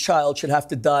Palestinian child should have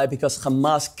to die because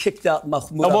Hamas kicked out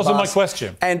Mahmoud That wasn't Abbas. my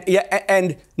question.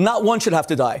 And not one should have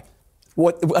to die.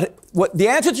 What the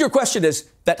answer to your question is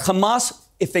that Hamas,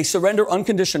 if they surrender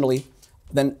unconditionally,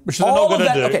 then Which they're all not of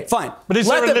gonna that. do. Okay, fine. But is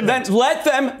there a limit?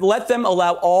 Then let them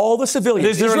allow all the civilians.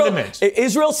 Is there a limit?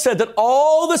 Israel said that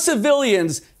all the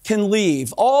civilians can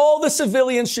leave. All the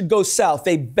civilians should go south.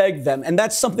 They begged them, and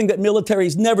that's something that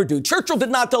militaries never do. Churchill did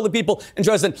not tell the people in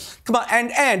Dresden, "Come on,"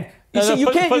 and. You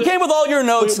came with all your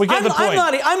notes. We get the point.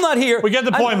 I'm not here. We get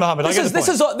the point, Mohammed. I get the point.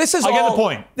 I get the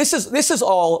point. This is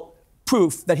all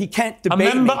proof that he can't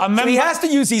debate me. So he has to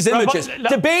use these images.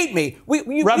 Debate me. We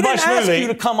didn't ask you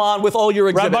to come on with all your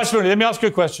exhibits. Rabbi Shmuley, let me ask you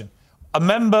a question. A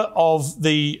member of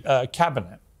the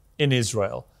cabinet in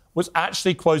Israel was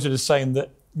actually quoted as saying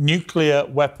that nuclear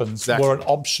weapons were an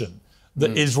option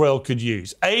that Israel could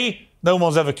use. No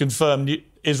one's ever confirmed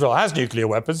Israel has nuclear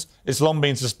weapons. It's long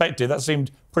been suspected. That seemed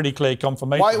pretty clear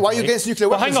confirmation. Why are you against nuclear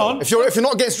weapons? Hang on. If you're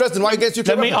not against Dresden, why are you against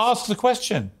nuclear weapons? Let me ask the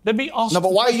question. No,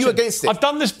 but why are you against it? I've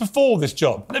done this before, this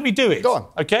job. Let me do it. Go on.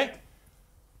 Okay?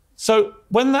 So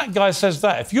when that guy says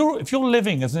that, if you're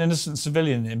living as an innocent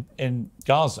civilian in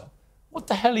Gaza, what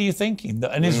the hell are you thinking?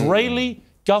 That an Israeli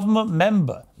government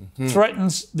member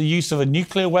threatens the use of a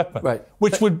nuclear weapon,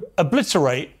 which would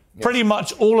obliterate pretty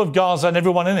much all of Gaza and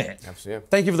everyone in it. Absolutely.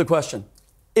 Thank you for the question.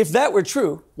 If that were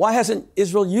true, why hasn't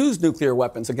Israel used nuclear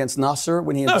weapons against Nasser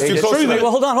when he invaded? It's true.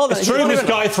 Well, hold on. It's true this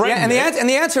guy threatened it. And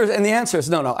the answer is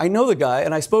no. I know the guy,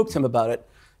 and I spoke to him about it.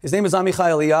 His name is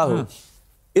Amichai Eliyahu.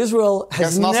 Israel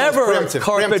has never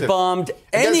carpet bombed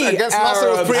any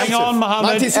Arab. Hang on,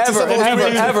 Mohammed. Ever.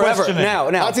 Now.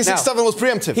 1967 was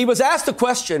preemptive. He was asked a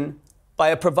question by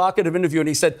a provocative interview, and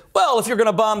he said, well, if you're going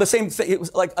to bomb the same thing,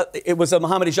 it was a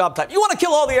Mohammed Hijab type. You want to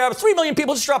kill all the Arabs, 3 million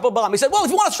people, just drop a bomb. He said, well,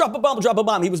 if you want to drop a bomb, drop a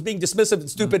bomb. He was being dismissive and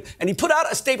stupid, and he put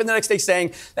out a statement the next day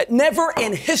saying that never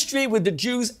in history would the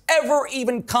Jews ever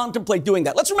even contemplate doing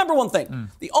that. Let's remember one thing.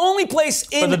 The only place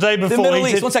in the Middle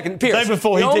East, one second, Pierce.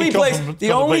 The only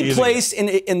place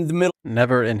in the Middle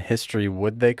Never in history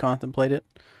would they contemplate it?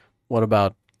 What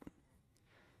about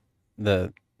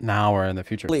the now or in the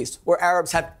future? East, where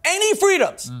Arabs have any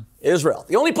freedoms, Israel.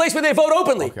 The only place where they vote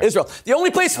openly, Israel. The only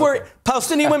place where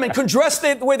Palestinian women can dress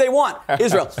the way they want,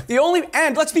 Israel.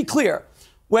 And let's be clear,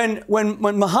 when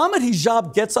Mohammed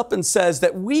Hijab gets up and says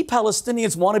that we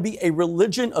Palestinians want to be a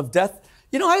religion of death,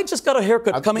 you know, I just got a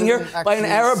haircut coming here by an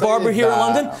Arab barber here in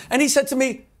London, and he said to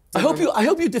me, I hope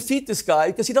you defeat this guy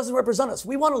because he doesn't represent us.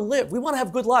 We want to live. We want to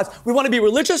have good lives. We want to be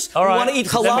religious. We want to eat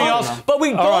halal. But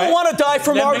we don't want to die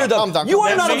for martyrdom. You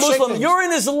are not a Muslim. You're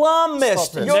an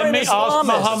Islamist. You're an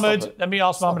Islamist. Let me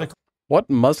ask Mohammed a question. What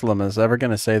Muslim is ever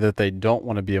going to say that they don't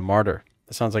want to be a martyr?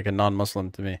 That sounds like a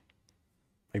non-Muslim to me.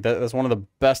 Like that's one of the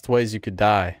best ways you could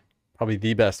die. Probably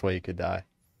the best way you could die.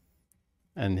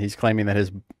 And he's claiming that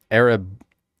his Arab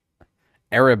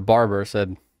barber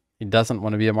said he doesn't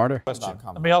want to be a martyr.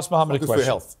 Let me ask Mohammed a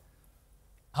question.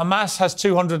 Hamas has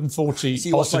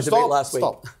 240 hostages.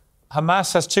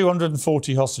 Hamas has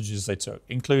 240 hostages they took,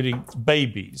 including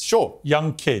babies,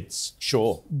 young kids,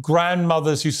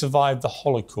 grandmothers who survived the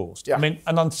Holocaust. I mean,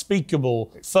 an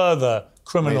unspeakable further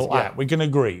criminal act. We can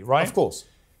agree, right? Of course.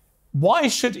 Why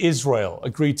should Israel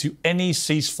agree to any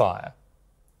ceasefire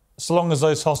so long as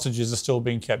those hostages are still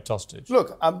being kept hostage?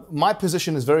 Look, my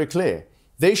position is very clear.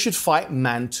 They should fight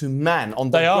man to man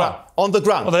on the ground. On the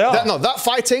ground. Well, they are. That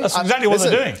fighting. That's exactly what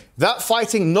they're doing. That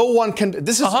fighting, no one can.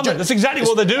 This is. Mohammed, that's exactly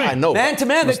what they're doing. I know. Man to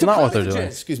man. They took not what they're doing.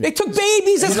 Excuse me. They took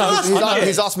babies as hostages.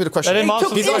 He's asked me the question. They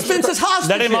took infants as hostages.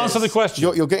 Let him answer the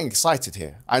question. You're getting excited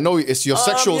here. I know it's your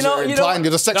sexuals are implying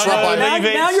you're the sex rabbi.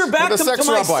 Now you're back to my sex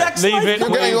life. Leave it. You're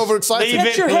getting overexcited.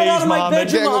 Get your head out of my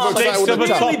bedroom,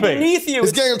 Mohammed.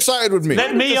 He's getting excited with me.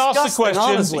 Let me ask the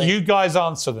questions. You guys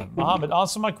answer them. Mohammed,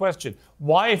 answer my question.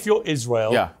 Why, if you're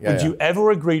Israel, would you ever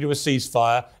agree to a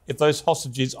ceasefire if those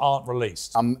hostages aren't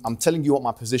released? I'm telling you what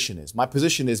my position is. My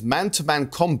position is man-to-man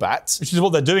combat. Which is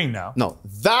what they're doing now. No,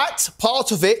 that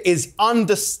part of it is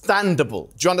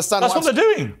understandable. Do you understand? That's what they're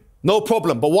doing. No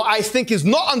problem. But what I think is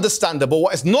not understandable,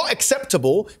 what is not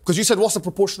acceptable, because you said, what's a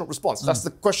proportionate response? That's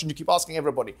the question you keep asking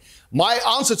everybody. My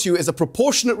answer to you is a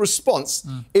proportionate response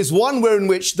is one where in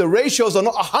which the ratios are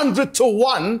not 100 to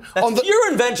 1. That's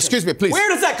your invention. Excuse me, please. Where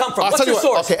does that come from? What's your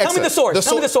source? Okay, tell me the source.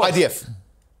 Tell me the source. IDF.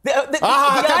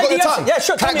 IDF. Yeah,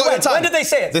 sure. Tell me when did they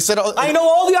say it? They said, I know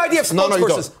all the IDF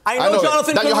spokespersons. I know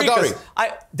Jonathan Conricus.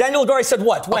 Daniel Hagari said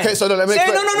what? When? Okay, so let me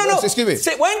explain. No. Excuse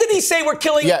me. When did he say we're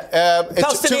killing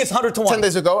Palestinians 100 to 1? 10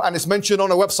 days ago, and it's mentioned on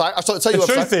a website. I'll tell you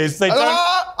the truth is, they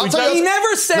don't. He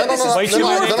never said this is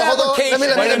pure fabrication.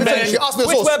 Let me finish. You asked me the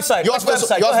source. Which website? You asked me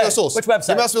the source. Which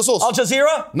website? You asked me the source. Al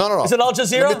Jazeera? No. Is it Al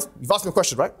Jazeera? You've asked me a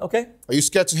question, right? Okay. Are you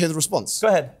scared to hear the response? Go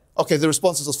ahead. Okay, the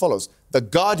response is as follows. The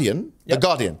Guardian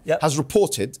has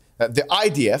reported that the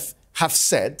IDF have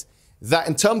said that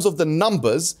in terms of the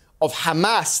numbers of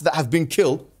Hamas that have been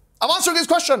killed, I'm answering this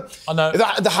question. I know.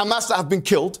 The Hamas that have been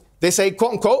killed, they say,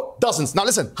 quote unquote, dozens. Now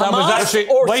listen. Hamas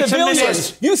or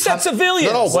civilians? You said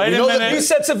civilians. No, wait a minute. You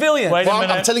said civilians. Wait a minute.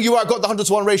 I'm telling you where I got the 100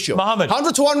 to 1 ratio. Mohammed.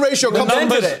 100 to 1 ratio comes from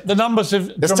the numbers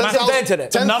have dramatically.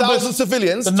 10,000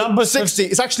 civilians. The numbers 60.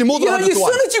 It's actually more than 100 to 1.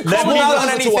 As soon as you call him out on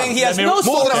anything, he has no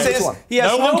sources.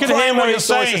 No one can hear what he's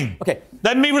saying. Okay.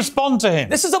 Let me respond to him.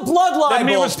 This is a blood libel. Let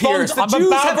me respond. The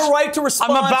Jews have a right to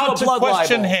respond I'm about to a blood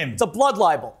question libel. him. It's a blood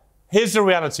libel. Here's the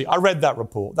reality. I read that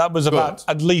report. That was about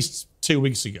at least 2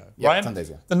 weeks ago, Yeah, right? 10 days,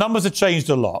 yeah. The numbers have changed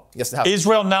a lot. Yes, they have.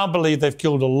 Israel now believe they've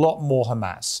killed a lot more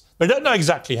Hamas. They don't know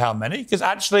exactly how many, because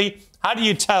actually, how do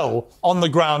you tell on the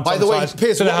ground By the way,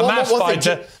 Piers, to the Hamas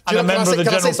fighter and a member of the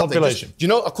general population? Do you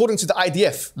know, according to the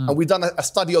IDF, and we've done a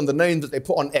study on the names that they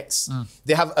put on X,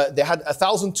 they had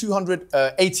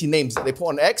 1,280 names that they put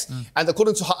on X, and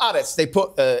according to Haaretz, they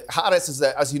put, Haaretz is,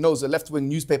 as you know, is a left-wing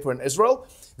newspaper in Israel.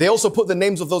 They also put the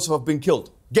names of those who have been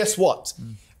killed. Guess what?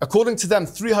 According to them,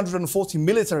 340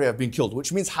 military have been killed,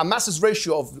 which means Hamas's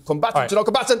ratio of combatant to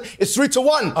non-combatant is 3 to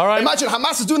 1. All right. Imagine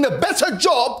Hamas is doing a better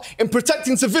job in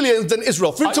protecting civilians than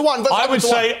Israel. 3 to 1 versus 100 to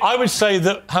 1. I would say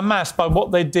that Hamas, by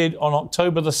what they did on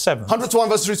October the 7th, 100 to 1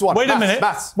 versus 3 to 1. Wait a minute.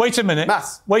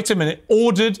 Wait a minute.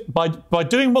 Ordered by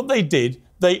doing what they did,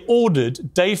 they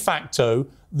ordered de facto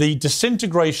the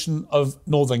disintegration of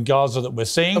northern Gaza that we're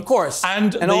seeing, Of course.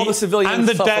 and all the civilians and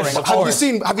the suffering. deaths. Have you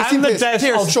seen and the Piers? deaths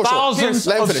Piers, of thousands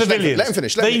of civilians. Let him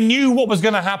finish. They knew what was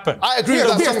going to happen. I agree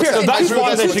with that. So that's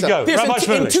why they should go. Piers, Rabbi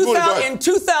Shmuley. in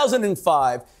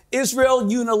 2005, Israel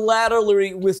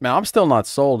unilaterally with. Man, I'm still not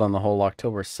sold on the whole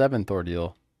October 7th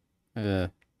ordeal.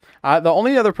 The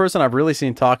only other person I've really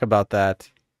seen talk about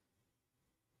that,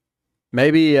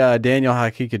 maybe Daniel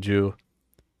Hakikaju,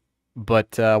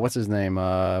 but what's his name?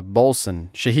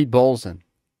 Shahid Bolson.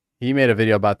 He made a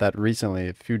video about that recently,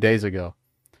 a few days ago,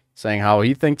 saying how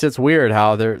he thinks it's weird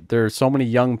how there's so many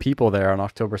young people there on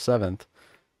October 7th,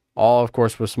 all, of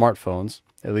course, with smartphones,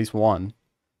 at least one.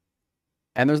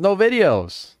 And there's no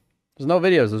videos. There's no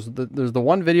videos. There's the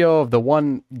one video of the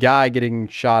one guy getting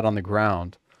shot on the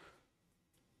ground.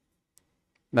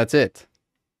 That's it.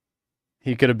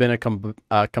 He could have been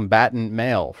a combatant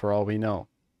male, for all we know.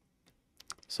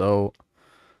 So,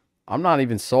 I'm not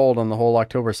even sold on the whole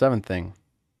October 7th thing.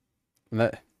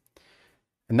 And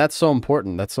that's so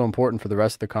important. That's so important for the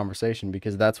rest of the conversation,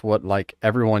 because that's what, like,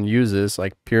 everyone uses,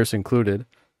 like Pierce included,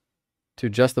 to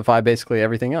justify basically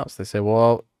everything else. They say,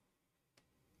 well,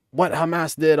 what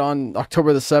Hamas did on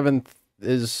October the 7th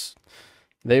is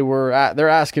they're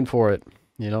asking for it,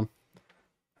 you know?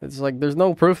 It's like there's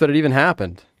no proof that it even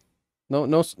happened.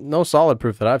 No solid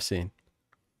proof that I've seen.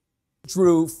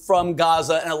 Drew from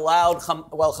Gaza and allowed,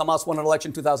 Hamas won an election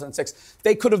in 2006.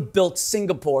 They could have built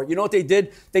Singapore. You know what they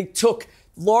did? They took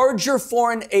larger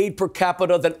foreign aid per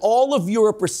capita than all of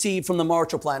Europe received from the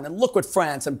Marshall Plan. And look what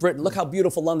France and Britain, look how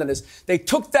beautiful London is. They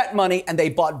took that money and they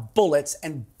bought bullets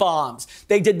and bombs.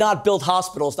 They did not build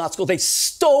hospitals, not schools. They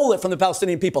stole it from the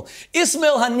Palestinian people.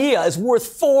 Ismail Haniyeh is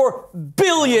worth $4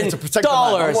 billion. I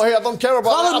don't care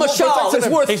about Khalid Mashal is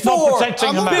worth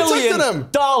 $4 billion.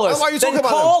 Why are you talking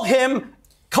about him?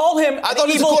 Call him an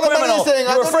evil criminal.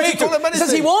 You're afraid to. He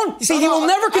says he won't. You see, he will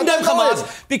never condemn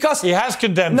Hamas because he has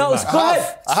condemned. No, Hamas. go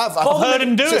ahead. I've heard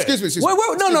him do it. Excuse me. Wait,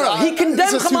 no. He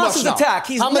condemned Hamas's attack.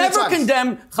 He's never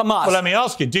condemned Hamas. Well, let me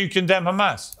ask you: do you condemn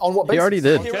Hamas? On what basis? He already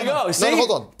did. Here we go. No, See,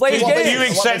 hold on. Play his game. Do you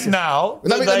accept now?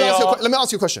 Let me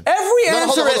ask you a question. Every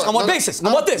answer is on what basis?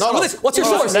 On what this? On this? What's your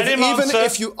source? Even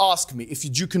if you ask me, if you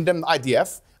do condemn the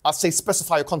IDF, I'll say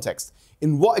specify your context.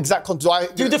 In what exact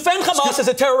context do you defend Hamas as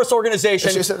a terrorist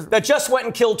organization that just went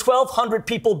and killed 1,200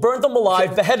 people, burned them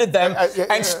alive, beheaded them,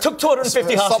 and took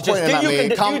 250 hostages? Do you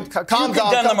condemn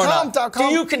them or not? Do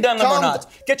you condemn them or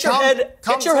not? Get your head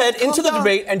into the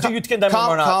debate, and do you condemn them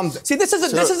or not? See, this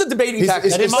is a debating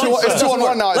tactic. It's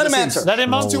 2-on-1 now. Let him answer. Let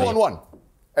him answer. 2-on-1.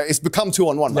 It's become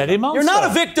 2-on-1. Let him answer. You're not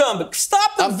a victim.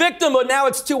 Stop the victim, but now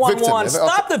it's 2-on-1.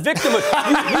 Stop the victim.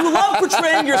 You love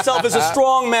portraying yourself as a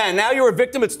strong man. Now you're a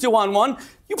victim. It's 2-on-1.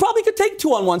 You probably could take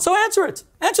 2-on-1. So answer it.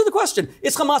 Answer the question.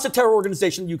 Is Hamas a terror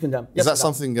organization you condemn? Yes, is that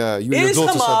something you and your is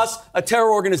daughter Hamas a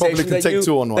terror organization that you... It's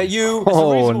a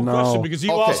reasonable question because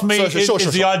you asked me, is the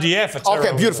IDF a terror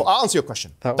Okay, beautiful. I'll answer your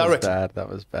question. That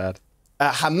was bad.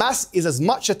 Hamas is as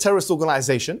much a terrorist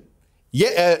organization.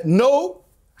 No,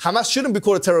 Hamas shouldn't be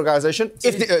called a terror organization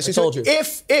if the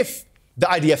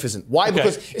IDF isn't. Why? Okay.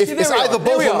 Because it's either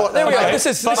both or not. There we are. This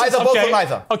is either both or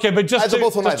neither. Okay, but just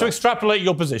to extrapolate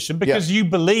your position, because you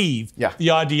believe the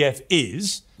IDF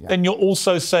is, then you're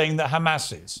also saying that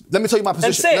Hamas is. Let me tell you my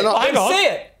position.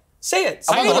 Say it.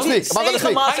 I'm not going to speak.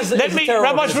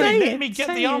 Let me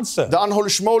get the answer. The unholy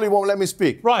Shmuley won't let me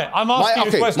speak. Right, I'm asking you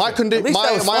a question. My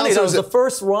answer is the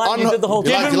first run you did the whole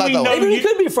time. Maybe we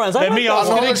could be friends. Let me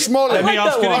ask it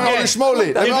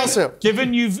again.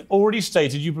 Given you've already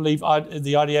stated you believe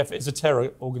the IDF is a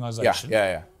terror organisation.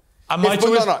 Yeah. Am I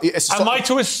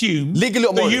to assume legally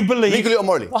or morally? That you believe... Legally or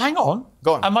morally? Well, hang on.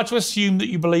 Go on. Am I to assume that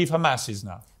you believe Hamas is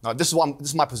now? No, this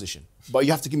is my position. But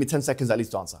you have to give me 10 seconds at least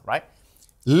to answer, right?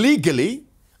 Legally,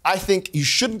 I think you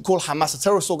shouldn't call Hamas a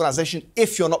terrorist organization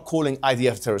if you're not calling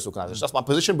IDF a terrorist organization. That's my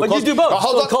position. But you do both.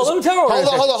 Hold on, call them terrorists.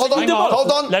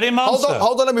 Hold on. Let him answer.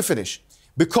 Hold on, let me finish.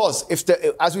 Because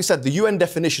as we said, the UN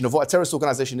definition of what a terrorist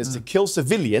organization is to kill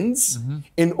civilians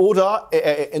in order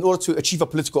to achieve a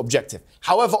political objective.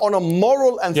 However, on a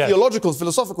moral and theological,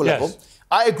 philosophical level,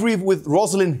 I agree with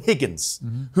Rosalind Higgins,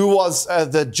 who was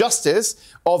the justice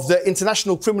of the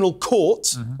International Criminal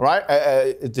Court, right?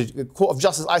 The Court of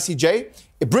Justice, ICJ,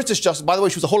 a British justice. By the way,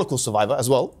 she was a Holocaust survivor as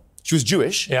well. She was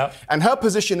Jewish. Yeah. And her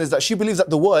position is that she believes that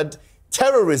the word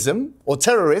terrorism or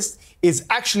terrorist is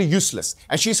actually useless.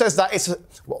 And she says that it's,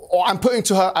 or I'm putting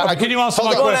to her... Can you answer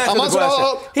my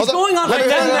question? He's going on like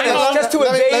that just to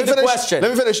evade the question.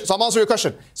 Let me finish. So I'm answering your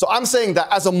question. So I'm saying that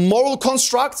as a moral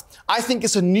construct, I think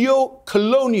it's a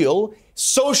neo-colonial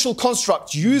social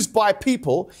construct used by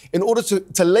people in order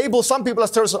to label some people as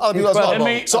terrorists and other people as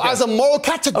well. So as a moral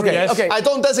category, I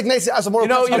don't designate it as a moral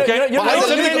category.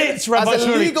 As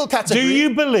a legal category. Do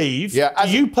you believe,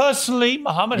 you personally,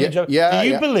 Mohammed Hijab, do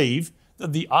you believe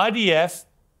that the IDF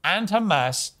and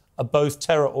Hamas are both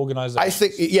terror organizations? I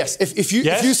think yes. If you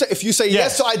say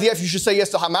yes to IDF, you should say yes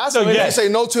to Hamas. If you say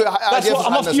no to IDF,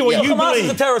 I'm asking you what you Hamas believe.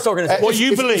 is a terrorist organization. What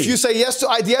you believe. If you say yes to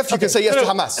IDF, you can say yes to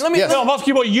Hamas. I'm asking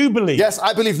you what you believe. Yes,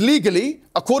 I believe legally,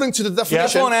 according to the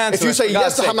definition, if you say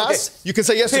yes to Hamas, you can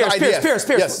say yes to the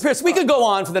IDF. Pierce, we could go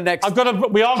on for the next.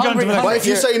 We are going to the next. But if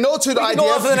you say no to the IDF,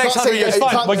 you can't say yes. It's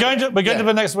fine. We're going to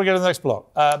the next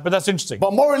block. But that's interesting.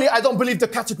 But morally, I don't believe the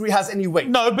category has any weight.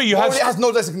 No, but you have. It has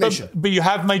no designation. But you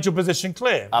have made your position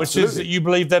clear. Absolutely. Which is that you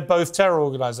believe they're both terror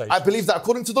organizations. I believe that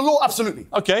according to the law, absolutely.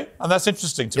 Okay, and that's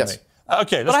interesting to me.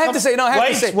 Okay, but I have to say,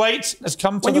 wait, let's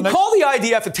come to when the you next... call the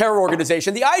IDF a terror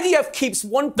organization, the IDF keeps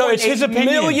 1.8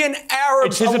 million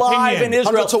Arabs alive in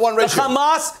Israel. 100 to 1 ratio. The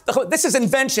Hamas, this is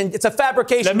invention, it's a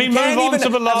fabrication. Let me move on to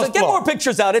the last Get block. more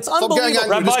pictures out. It's unbelievable.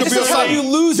 Rabbi, this is how you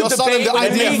lose a debate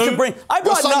when you need to bring... I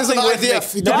brought nothing with me. It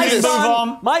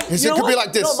could be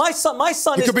like this. No, my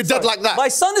son is... He could be dead like that. My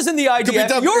son is in the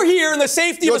IDF. You're here in the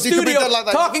safety of a studio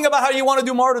talking about how you want to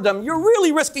do martyrdom. You're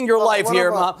really risking your life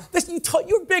here, Mom.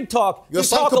 You're big talk. Your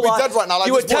son could be dead right now. Like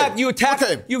you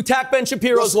attack Ben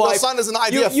Shapiro's wife. Your son is an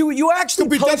IDF. You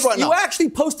actually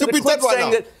posted a clip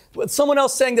saying that. Someone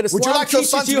else saying that Islam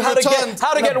teaches you how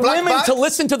to get women to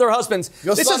listen to their husbands.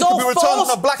 This is all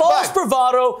false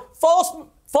bravado,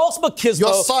 false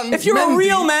machismo. If you're a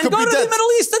real man, go to the Middle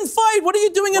East and fight. What are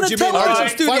you doing in a television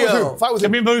studio? Fight with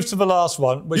him. Let me move to the last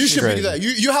one. You should be there.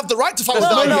 You have the right to fight with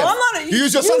the IDF. No, I'm not. You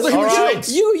use your son as a human shield.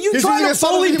 You try to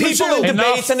bully people in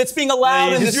debates, and it's being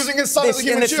allowed. He's using his son as a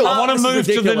human shield. I want to move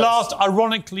to the last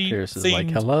ironically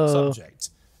themed subject.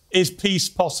 Is peace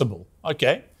possible?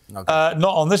 Okay. Not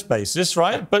on this basis,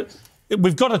 right? But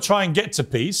we've got to try and get to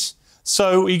peace.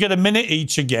 So you get a minute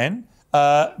each again.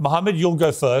 Mohammed, you'll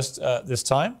go first this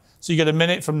time. So you get a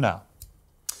minute from now.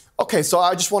 Okay, so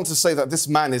I just wanted to say that this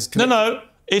man is... No.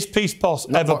 Is peace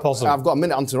ever possible? I've got a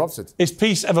minute uninterrupted. Is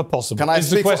peace ever possible? Can I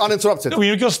speak uninterrupted? No,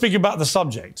 you've got to speak about the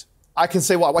subject. I can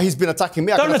say what he's been attacking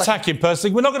me. Don't attack him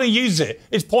personally. We're not going to use it.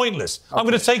 It's pointless. Okay. I'm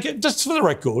going to take it, just for the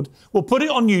record, we'll put it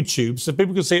on YouTube so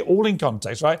people can see it all in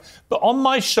context, right? But on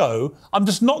my show, I'm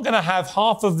just not going to have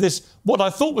half of this, what I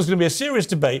thought was going to be a serious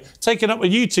debate, taken up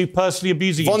with you two personally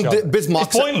abusing each other. It's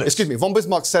pointless. Von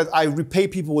Bismarck said, I repay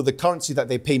people with the currency that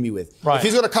they pay me with. Right. If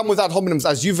he's going to come with ad hominems,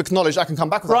 as you've acknowledged, I can come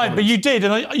back with ad hominems. Right, but you did,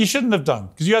 and you shouldn't have done,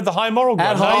 because you had the high moral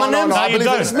ground. Ad hominems? No, you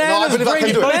don't. This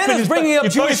man is bringing up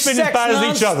Jewish sex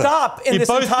non-stop in this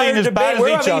entire debate.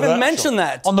 Where have I even mentioned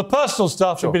that? On the personal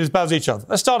stuff, you've been as bad as each other.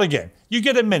 Let's start again. You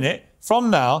get a minute from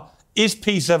now. Is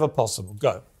peace ever possible?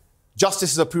 Go.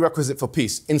 Justice is a prerequisite for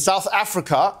peace. In South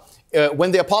Africa,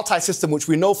 when the apartheid system, which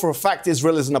we know for a fact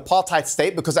Israel is an apartheid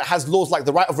state because it has laws like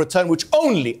the right of return, which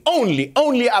only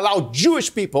allow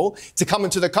Jewish people to come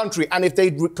into the country. And if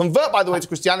they convert, by the way, to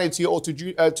Christianity or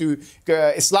to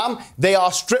Islam, they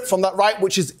are stripped from that right,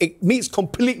 it meets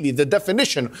completely the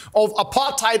definition of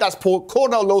apartheid as per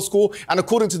Cornell Law School and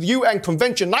according to the UN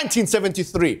Convention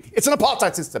 1973. It's an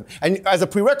apartheid system. And as a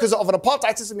prerequisite of an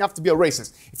apartheid system, you have to be a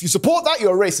racist. If you support that,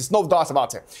 you're a racist. No doubt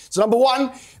about it. So number one,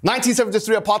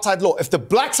 1973 apartheid law. If the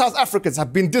black South Africans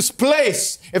have been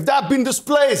displaced,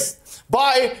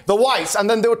 by the whites, and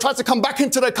then they were trying to come back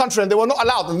into their country and they were not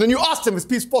allowed, and then you asked them, is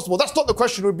peace possible? That's not the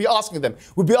question we'd be asking them.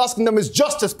 We'd be asking them, is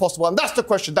justice possible? And that's the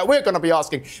question that we're going to be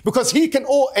asking. Because he can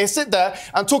sit there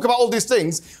and talk about all these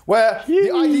things where the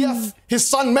IDF, his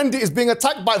son Mendy is being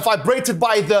attacked vibrated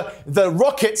by the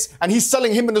rockets, and he's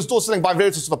selling him and his daughter selling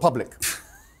vibrators to the public.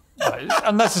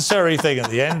 Unnecessary thing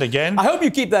at the end again. I hope you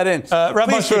keep that in.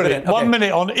 Rabbi Shmuley, 1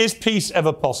 minute on, is peace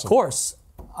ever possible? Of course.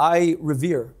 I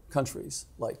revere countries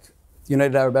like the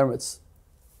United Arab Emirates,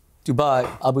 Dubai,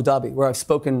 Abu Dhabi, where I've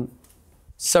spoken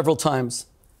several times.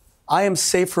 I am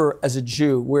safer as a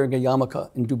Jew wearing a yarmulke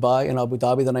in Dubai and Abu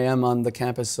Dhabi than I am on the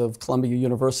campus of Columbia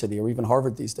University or even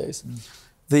Harvard these days.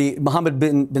 The Mohammed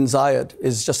bin Zayed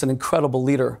is just an incredible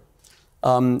leader.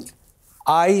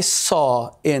 I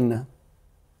saw in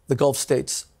the Gulf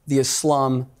states the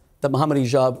Islam that Mohammed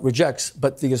Hijab rejects,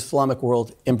 but the Islamic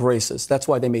world embraces. That's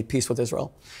why they made peace with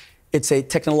Israel. It's a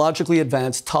technologically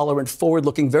advanced, tolerant,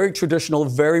 forward-looking, very traditional,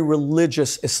 very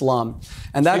religious Islam,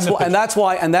 and that's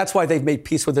why they've made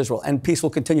peace with Israel, and peace will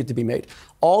continue to be made.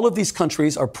 All of these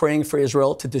countries are praying for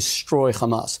Israel to destroy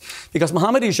Hamas, because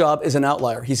Mohammed Hijab is an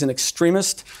outlier. He's an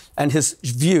extremist, and his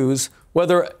views,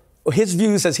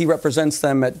 as he represents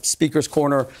them at Speaker's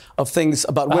Corner of things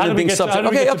about women being subject.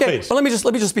 Okay. But let me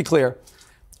just be clear.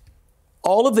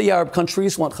 All of the Arab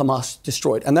countries want Hamas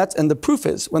destroyed. And the proof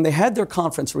is, when they had their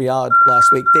conference in Riyadh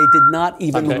last week, they did not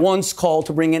even once call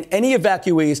to bring in any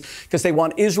evacuees because they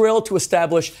want Israel to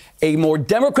establish a more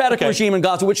democratic regime in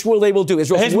Gaza, which they will do.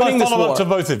 Israel's winning this war. Here's my follow-up to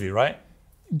both of you, right?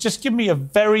 Just give me a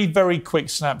very, very quick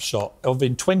snapshot of,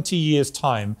 in 20 years'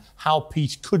 time, how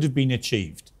peace could have been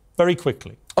achieved. Very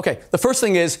quickly. Okay, the first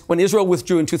thing is, when Israel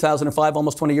withdrew in 2005,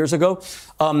 almost 20 years ago,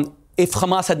 if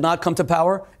Hamas had not come to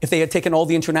power, if they had taken all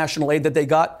the international aid that they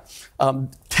got,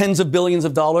 tens of billions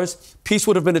of dollars, peace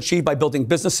would have been achieved by building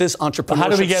businesses, entrepreneurship, how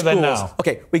do we get schools. there now?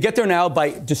 Okay, we get there now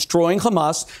by destroying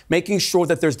Hamas, making sure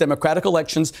that there's democratic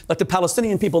elections, let the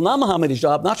Palestinian people, not Mohammed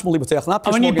Hijab, not Shmuley, not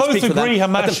I mean, you both agree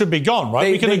Hamas should be gone,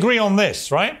 right? We can agree on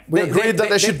this, right? We agreed that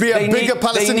there should be a bigger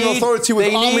Palestinian Authority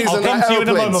with armies and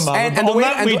airplanes. And the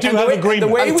way we do have agreement.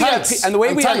 And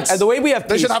the way we have peace.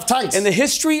 They should have tanks. In the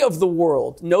history of the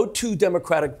world, no two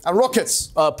democratic and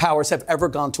rockets powers have ever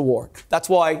gone to war. That's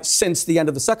why, since the end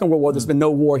of the Second World War, there's been no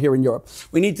war here in Europe.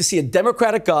 We need to see a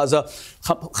democratic Gaza.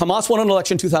 Hamas won an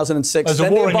election in 2006. There's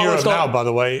a war in Europe now, by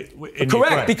the way. Correct,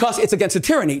 Ukraine. Because it's against a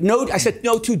tyranny. I said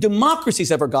no two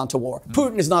democracies ever gone to war.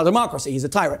 Putin is not a democracy. He's a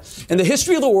tyrant. In the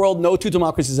history of the world, no two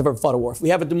democracies have ever fought a war. We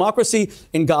have a democracy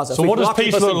in Gaza. So what does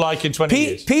peace look like in 20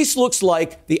 years? Peace looks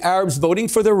like the Arabs voting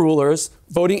for their rulers,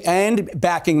 voting and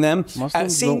backing them,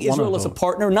 and seeing Israel as a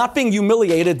partner, not being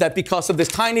humiliated that because of this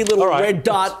tiny little red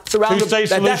dot surrounded,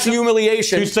 that's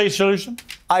humiliation. Two-state solution?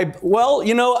 I'll tell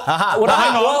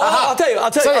you.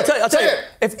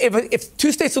 If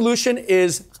two-state solution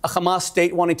is a Hamas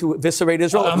state wanting to eviscerate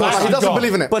Israel, he doesn't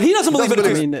believe in it. But he doesn't believe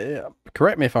in it.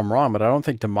 Correct me if I'm wrong, but I don't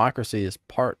think democracy is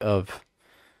part of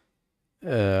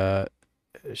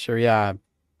Sharia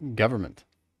government.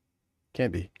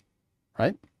 Can't be,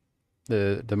 right?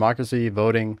 The democracy,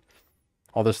 voting,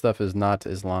 all this stuff is not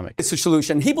Islamic. It's a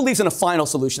solution. He believes in a final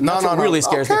solution. That's what really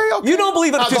scares me. Okay. You don't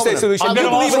believe in a two-state solution. You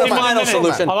believe in a final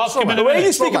solution. The way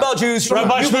you speak about Jews, you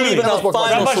believe in a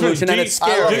final solution, and it's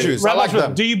scary.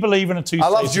 Rabbi, do you believe in a two-state solution?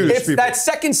 I love Jewish people. If that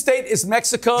second state is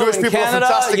Mexico Jewish and people Canada,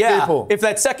 are fantastic people. If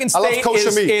that second state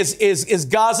is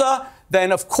Gaza,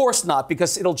 then of course not,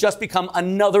 because it'll just become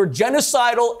another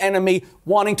genocidal enemy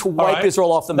wanting to wipe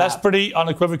Israel off the map. That's pretty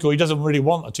unequivocal. He doesn't really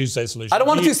want a two-state solution. I don't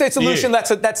want a two-state solution.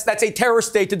 That's a terror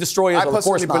state to destroy Israel. I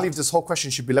personally believe this whole question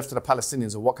should be left to the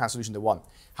Palestinians of what kind of solution they want.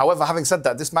 However, having said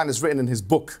that, this man has written in his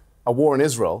book, A War in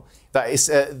Israel, that is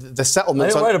the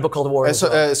settlements. I didn't write a book called The War in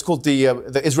Israel. It's called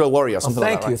the Israel Warrior, something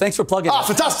like that. Thank you. Thanks for plugging it.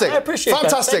 Fantastic. I appreciate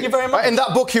that. Thank you very much. In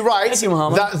that book, he writes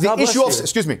that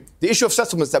the issue of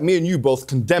settlements that me and you both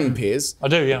condemn, Piers. I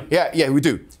do, yeah. Yeah, we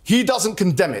do. He doesn't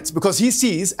condemn it because he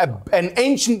sees an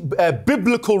ancient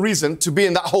biblical reason to be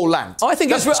in that whole land. I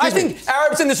think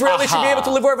Arabs and Israelis should be able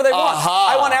to live wherever they want.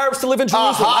 I want Arabs to live in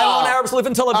Jerusalem. I want Arabs to live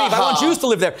in Tel Aviv. I want Jews to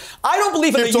live there. I don't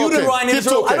believe in the Uterine in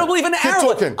Israel. I don't believe in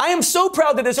Ireland. I am so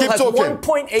proud that Israel has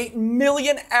 1.8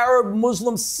 million Arab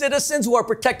Muslim citizens who are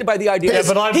protected by the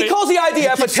IDF. He calls the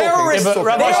IDF a terrorist. They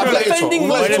are defending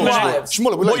Muslim lives.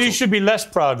 What you should be less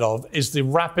proud of is the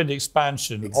rapid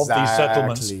expansion of these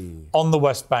settlements on the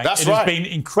West Bank. It has been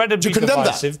incredibly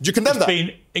divisive. Do you condemn that?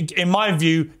 It's been, in my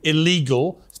view,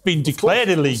 illegal. It's been declared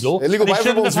illegal. Illegal by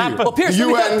everyone's view. Well, Pierce, the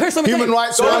UN, human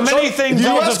rights. There are many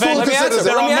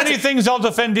things I'll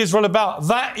defend Israel about.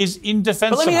 That is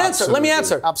indefensible. But let me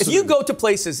answer. Absolutely. If you go to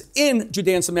places in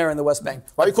Judea and Samaria and the West Bank,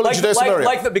 why do you call it Judea and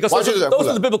Samaria? Because those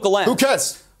are the biblical lands. Who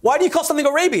cares? Why do you call something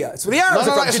Arabia? It's where the Arabs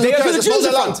are from. Judea is where the Jews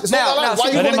are from. Now,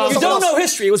 you don't know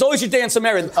history. It was always Judea and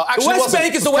Samaria. The West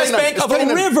Bank is the West Bank of a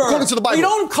river. You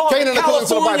don't call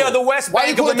California the West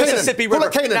Bank of the Mississippi River.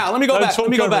 Now, let me go back.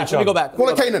 Call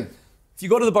it Canaan. If you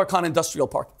go to the Barkan Industrial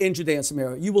Park in Judea and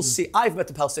Samaria, you will see, I've met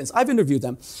the Palestinians, I've interviewed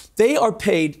them. They are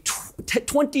paid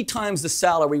 20 times the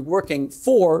salary working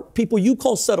for people you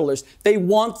call settlers. They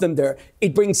want them there.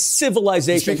 It brings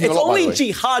civilization. Speaking It's a lot, by only the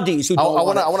way. jihadis who don't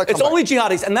want it. It's only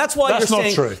jihadis. And that's why That's you're not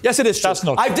saying... true. Yes, it is true. That's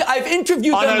not true. I've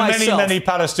interviewed I them know myself. many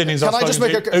Palestinians Can I just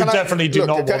make a... who definitely do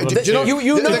not want them to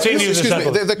continue the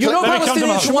settlement. You know Let me come to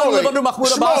Palestinians who want to live under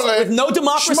Mahmoud Abbas with no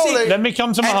democracy. Let me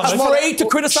come to and Mohammed. afraid to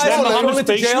criticize him and throw him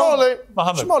into jail.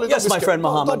 Mohammed. Yes, my friend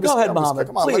Mohammed. Go ahead, Mohammed.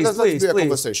 Please.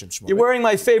 You're wearing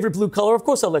my favorite blue color. Of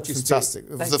course I'll let you speak.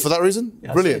 Fantastic. For that reason?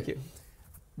 Yes, Brilliant. thank you.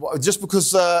 What, just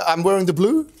because I'm wearing the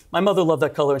blue? My mother loved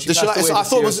that color, and she passed away I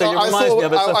this year, so it reminds me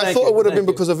of it, so I thank thought you. it would have been Thank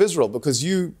you. because of Israel, because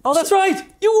you... Oh, that's right.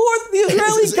 You wore the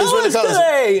Israeli colors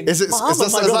today.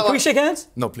 Mohammed, my brother, can we shake hands?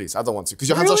 No, please, I don't want to, because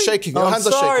your hands are shaking. Your I'm hands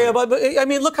are sorry, shaking. but I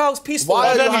mean, look how peaceful.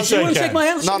 Why don't you shake wouldn't shake hands? my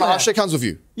hand? No, I'll shake hands with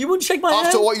you. You wouldn't shake my hand?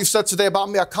 After what you said today about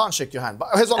me, I can't shake your hand. But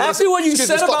here's what I'm After what you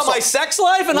said about my sex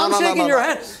life, and I'm shaking your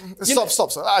hand. Stop.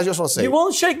 I just want to say. You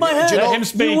won't shake my hand. Let him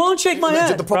speak. You won't shake my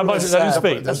hand. Rabbi, let him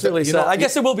speak. That's really sad. I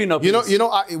guess there will be no peace.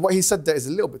 What he said there is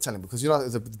a little bit telling, because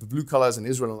the blue colors in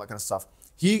Israel and all that kind of stuff.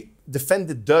 He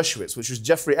defended Dershowitz, which was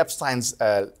Jeffrey Epstein's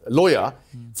lawyer,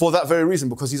 for that very reason,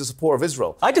 because he's a supporter of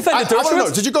Israel. I defended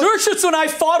Dershowitz. Did you go? Dershowitz and I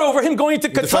fought over him going to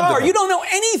Qatar. You don't know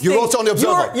anything. You wrote it on the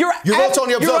Observer. You're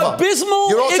abysmal,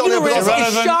 ignorant,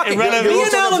 it's shocking. Me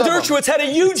and Alan Dershowitz had a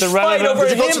huge fight over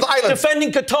him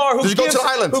defending Qatar. Did you go to the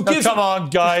island? Come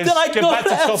on, guys. Get back to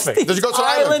topic. Did you go to the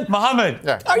island? Mohammed.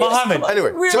 Mohammed.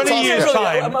 Anyway, 20 years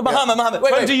time. Mohammed,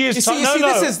 20 years time. No,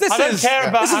 I don't care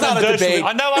about Alan Dershowitz.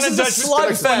 I know Alan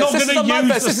Dershowitz. We're not going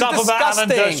to use the stuff about Alan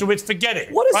Dershowitz. Forget it.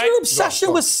 What is your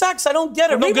obsession with sex? I don't get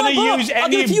it. I'm not going to use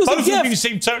any of both of you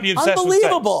seem totally obsessed with sex.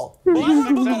 Unbelievable.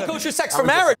 Kosher sex for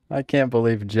marriage. I can't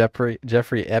believe Jeffrey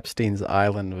Epstein's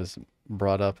island was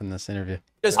brought up in this interview.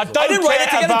 I didn't write it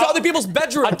to get into other people's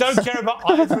bedrooms. I don't care about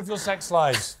either of your sex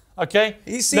lives. Okay?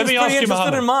 He seems pretty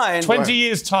interested in mine. 20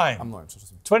 years' time. I'm not interested.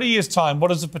 20 years' time, what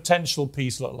does a potential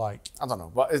peace look like? I don't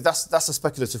know. But that's a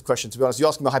speculative question, to be honest. You're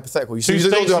asking me a hypothetical. You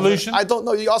Two-state solution? I don't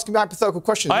know. You're asking me a hypothetical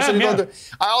question. I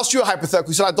asked you a hypothetical.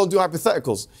 You said I don't do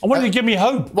hypotheticals. I wanted to give me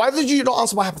hope. Why did you not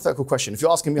answer my hypothetical question? If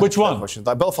you're asking me a Which hypothetical one? question,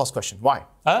 the Belfast question. Why?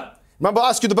 Huh? Remember, I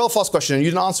asked you the Belfast question and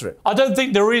you didn't answer it. I don't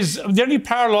think there is. The only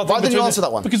parallel. Why didn't you answer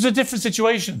that one? Because they're different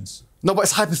situations. No, but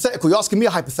it's hypothetical. You're asking me a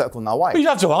hypothetical now. Why? Well, you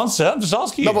don't have to answer. I'm just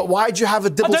asking you. No, but why do you have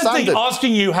a double standard? I don't standard? think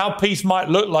asking you how peace might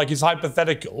look like is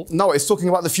hypothetical. No, it's talking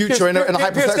about the future in a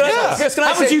hypothetical.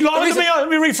 How would you like? Let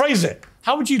me rephrase it.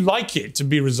 How would you like it to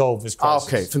be resolved, this crisis?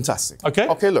 Okay, fantastic. Okay.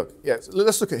 Okay, look. Yes,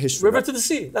 let's look at history. River to the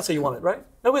sea. That's how you want it, right?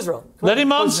 No Israel. Let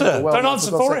him answer. Don't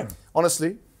answer for him.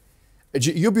 Honestly,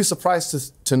 you'll be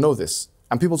surprised to know this.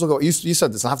 And people talk about, you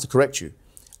said this, I have to correct you.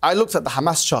 I looked at the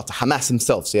Hamas charter, Hamas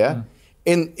themselves, yeah?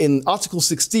 In Article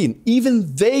 16,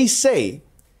 even they say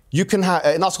you can have,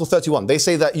 in Article 31, they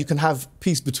say that you can have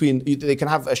peace between, they can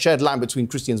have a shared land between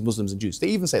Christians, Muslims, and Jews. They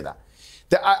even say that.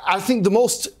 I think the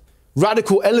most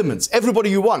radical elements,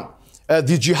 everybody you want, the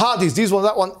jihadis, these one,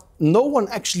 that one, no one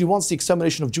actually wants the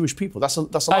extermination of Jewish people. That's a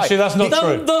lie. Actually, that's not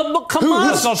true. The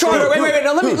Hamas charter. Wait.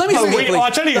 Now, let me speak. I'll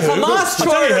tell you the Hamas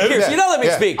charter. You know, let me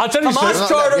speak. I'll tell you Hamas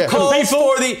charter calls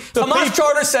for the Hamas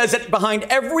charter says that behind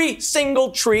every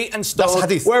single tree and stone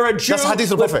where a Jew. That's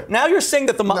hadith of the Prophet. Now you're saying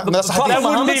that the Prophet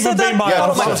Muhammad said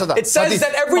that? It says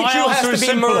that every Jew has to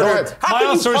be murdered.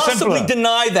 How can you possibly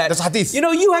deny that? That's hadith. You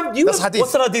know, you have. That's hadith.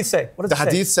 What's the hadith say? The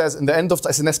hadith says in the end of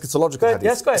it's an eschatological hadith.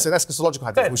 Yes, go ahead. It's an eschatological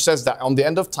hadith which says that on the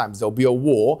end of times there'll be a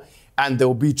war and there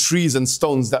will be trees and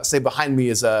stones that say behind me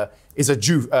is a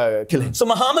Jew killing. So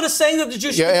Muhammad is saying that the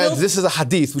Jews should be killed? This is a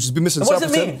hadith which has been misinterpreted.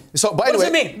 What does it mean? But anyway, what does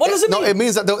it mean? What does it mean? No, it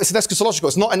means that it's an eschatological.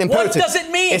 It's not an imperative. What does it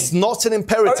mean? It's not an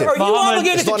imperative. Are you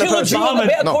obligated to kill a Jew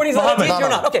according to the hadith? You're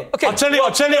not. Okay. I'll tell you.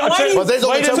 But they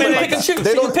don't pick and choose.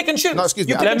 You pick and choose. No, excuse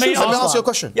me. Let me answer your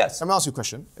question. Yes. Let me ask you a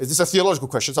question. Is this a theological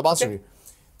question? So I'm answering you.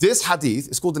 This hadith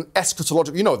is called an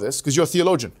eschatological. You know this because you're a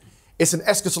theologian. It's an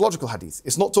eschatological hadith.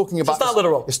 It's not talking about. It's not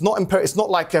literal. It's not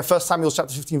like 1 Samuel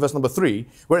chapter 15 verse number 3,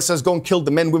 where it says, "Go and kill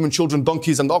the men, women, children,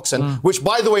 donkeys, and oxen." Which,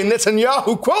 by the way,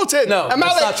 Netanyahu quoted. No,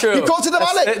 that's not true. He quoted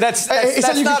Amalek. He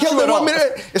said you can kill them 1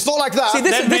 minute. It's not like that. See,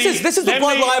 this is the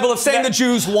blood libel of saying the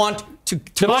Jews want to.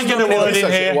 Can I get a word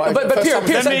in here? But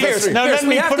Pierce, let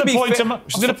me put a point to. I'm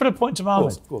going to put a point to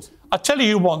Mohammed. Of course. I'll tell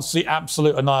you who wants the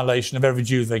absolute annihilation of every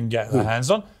Jew they can get their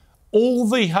hands on. all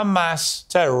the Hamas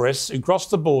terrorists who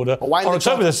crossed the border on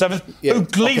October the 7th, who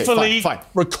gleefully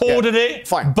recorded it,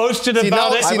 boasted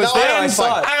about it, and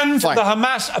the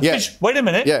Hamas official, wait a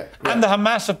minute, and the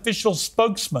Hamas official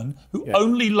spokesman who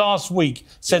only last week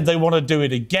said they want to do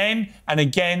it again and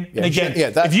again and again.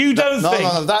 If you don't think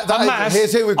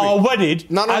Hamas are wedded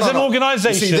as an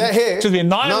organisation to the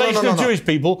annihilation of Jewish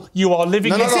people, you are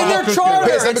living in their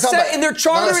charter. In their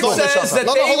charter it says that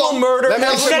they will murder in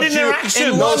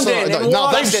London.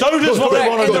 They've showed us what they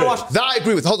want to do. That I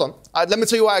agree with. Hold on. Let me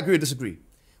tell you why I agree or disagree.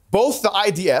 Both the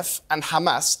IDF and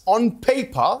Hamas, on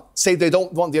paper, say they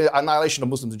don't want the annihilation of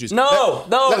Muslims and Jews. No.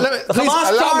 The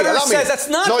Hamas charter says that's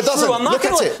not true. I'm not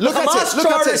going to. The Hamas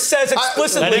charter says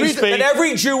explicitly that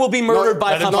every Jew will be murdered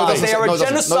by Hamas. They are a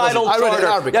genocidal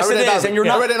charter. Yes, it is. And you're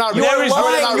not. You are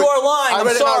lying.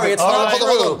 I'm sorry. It's not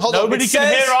true. Nobody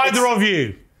can hear either of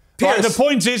you. Right, the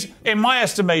point is, in my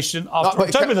estimation, after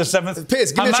October the 7th,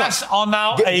 Hamas are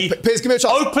now a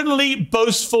openly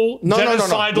boastful,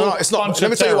 genocidal bunch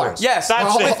of terrorists. Yes,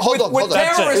 that's it. Hold on. With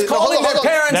terrorists calling their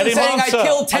parents and saying, I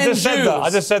killed 10 Jews.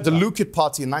 I just said the Likud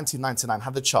party in 1999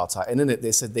 had the charter, and in it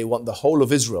they said they want the whole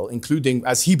of Israel, including,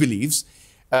 as he believes,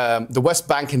 the West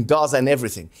Bank and Gaza and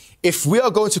everything. If we are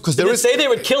going to, because there is... Did they say they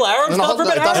would kill Arabs? God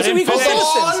forbid, Arabs are equal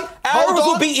citizens. Arabs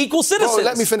will be equal citizens.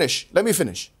 Let me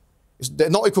finish.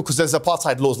 They're not equal because there's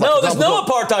apartheid laws. No, there's no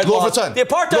apartheid law. Law of return. The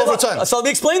apartheid law. So let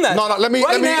me explain that. No, let me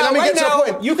get to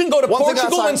the point. You can go to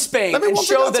Portugal and Spain and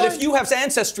show that if you have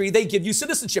ancestry, they give you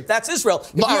citizenship. That's Israel.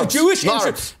 If you have Jewish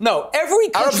interest. No, every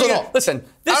country. Arabs or not. Listen,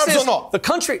 this is the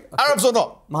country. Arabs or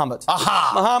not. Mohammed.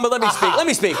 Mohammed, let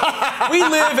me speak.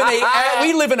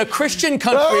 We live in a Christian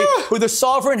country where the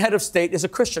sovereign head of state is a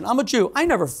Christian. I'm a Jew. I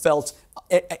never felt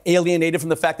alienated from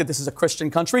the fact that this is a Christian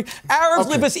country. Arabs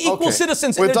live as equal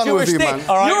citizens in the Jewish state.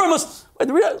 You're a Muslim. Wait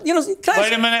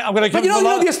a minute, I'm going to give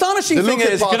you the astonishing thing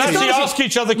is... You can actually ask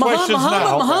each other questions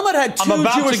now. Muhammad had two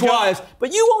Jewish wives,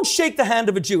 but you won't shake the hand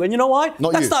of a Jew. And you know why?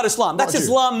 That's not Islam. That's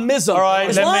Islamism.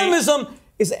 Islamism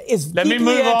is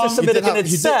deeply anti-Semitic, and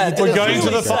it's sad. We're going to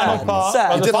the final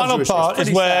part. The final part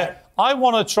is where I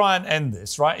want to try and end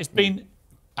this, right? It's been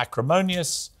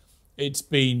acrimonious. It's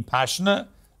been passionate.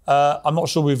 I'm not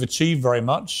sure we've achieved very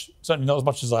much, certainly not as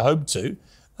much as I hoped to.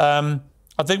 I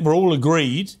think we're all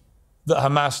agreed that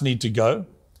Hamas need to go.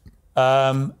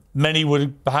 Many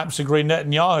would perhaps agree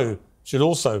Netanyahu should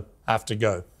also have to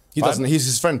go. He doesn't. He's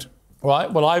his friend. Right.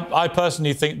 Well, I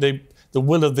personally think the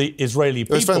will of the Israeli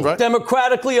people. Friend, right?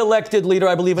 Democratically elected leader,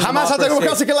 I believe in Hamas democracy. had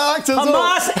democratically elected.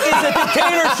 Hamas is a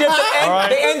dictatorship.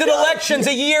 They ended elections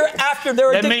a year after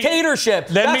they're a dictatorship.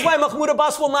 That's why Mahmoud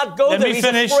Abbas will not go there. He's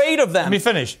afraid of them. Let me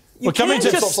finish. You can't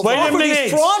just offer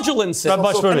these fraudulences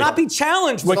and not be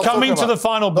challenged. We're coming to the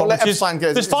final block.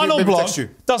 This final block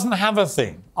doesn't have a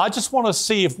thing. I just want to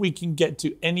see if we can get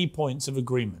to any points of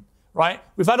agreement. Right?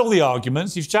 We've had all the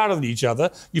arguments. You've shouted at each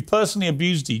other. You've personally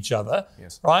abused each other.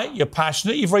 Yes. Right? You're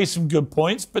passionate. You've raised some good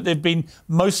points, but they've been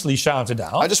mostly shouted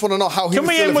out. I just want to know how he would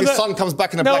feel if his son comes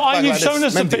back in a black bag you've like shown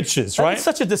this. us the pictures, right? That's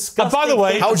such a disgusting by the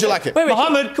way, how would you like it?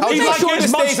 Mohammed, can we make sure this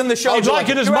stays in the show? I'd like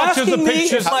it as much as the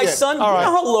pictures. My son, you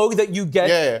know how low that you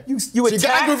get? You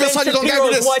attack Ben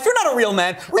Shapiro's wife. You're not a real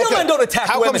man. Real men don't attack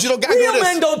women. Real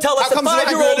men don't tell us that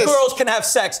 5-year-old girls can have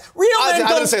sex. Real men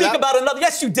don't speak about another.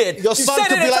 Yes, you did. You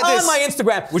said it. It's on my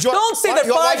Instagram. Don't say that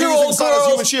 5-year-old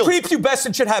girls, creeps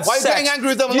pubescent should have sex. Why are you getting angry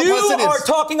with them? You are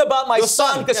talking about my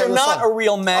son because you're not a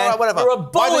real man. You're a bully.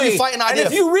 Why don't you fight an IDF? And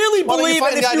if you really believe,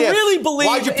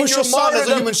 in your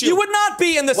martyrdom, you would not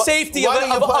be in the safety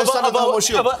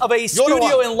of a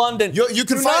studio in London. You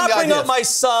can do not bring up my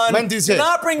son. Do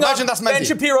not bring up Ben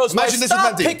Shapiro's wife.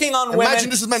 Stop picking on women. Imagine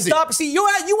this is Mendy. Stop. See, you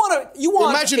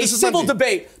want a civil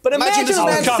debate, but imagine a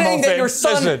man saying that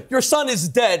your son is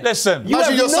dead. Listen, you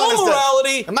have no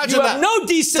morality. Imagine you have no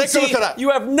decency. Take a look at that. You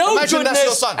have no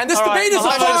goodness. And this debate is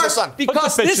apart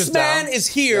because this man is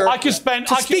here to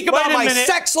speak about my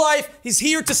sex life. He's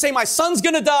here to say my son's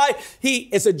going to die. He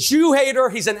is a Jew hater.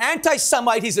 He's an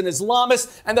anti-Semite. He's an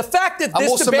Islamist. And the fact that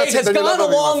this debate has gone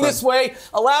along this way,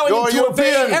 allowing him to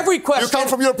evade every question. You come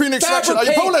from European extraction. Are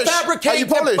you Polish? Are you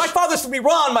Polish? My father's from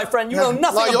Iran, my friend. You know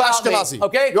nothing about me.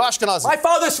 Okay? You're Ashkenazi. My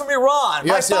father's from Iran.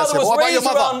 My father was raised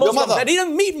around Muslims. And he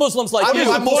didn't meet Muslims like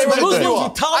you. Semitic than you are.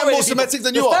 who tolerate I'm more Semitic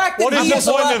than you are. What is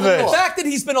the point of it? The fact that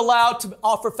he's been allowed to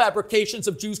offer fabrications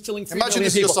of Jews killing 3 Imagine million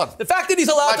this is your people. son. The fact that he's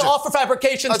allowed to offer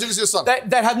fabrications Imagine this is your son.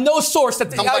 that have no source, that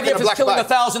the Come back idea in of a his black killing bag.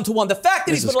 1,000 to 1. The fact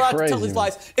that This he's been is allowed to tell crazy, his man.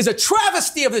 lies is a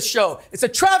travesty of this show. It's a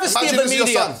travesty Imagine of the this is your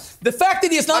media. son. The fact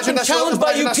that he has not Imagine been that's your- challenged by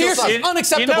imagine you, that's your Pierce, son. is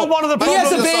unacceptable. You know one of the he has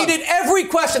problems- evaded every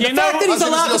question. The You fact know- that he's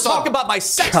Imagine allowed to this is your talk son. about my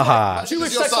sex God. life, Jewish This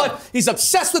is your sex son. life, he's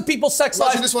obsessed with people's sex Imagine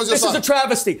lives. this was your This is son. a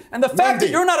travesty. And the fact that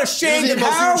you're not ashamed Using of him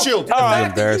as how, a shield. and the All right.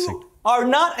 fact that you Embarrassing. are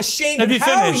not ashamed Have of you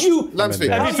how finished? you, Let me speak.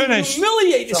 how Have you you finished?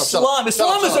 humiliate Shut up, Islam.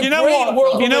 Islam is a You know great what?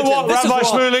 world You know religion. what, This is Rabbi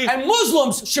wrong. Shmuley? And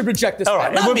Muslims should reject this All man,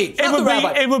 right. not me, not the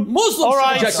rabbi. Muslims all should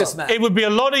right. reject this man. It would be a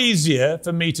lot easier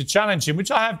for me to challenge him, which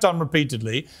I have done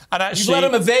repeatedly, and actually let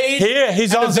him evade Here,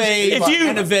 his and answers. evade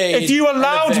and evade If you and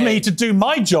allowed evade. me to do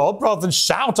my job rather than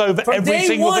shout over From every day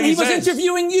single one, thing he was says.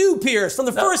 interviewing you, Pierce. From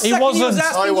the first he second, he was wasn't.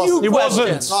 asking No, he you wasn't. He wasn't.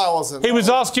 questions. No, I wasn't. He was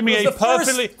asking me It a was the first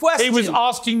perfectly. question. He was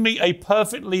asking me a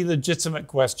perfectly legitimate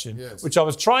question, which I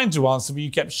was trying to answer, but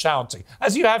you kept shouting,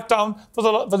 as you have done for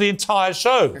the entire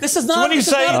show. This is So not, when you this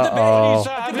is say not a when you debate.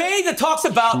 say- A debate that talks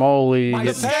about Shmuley my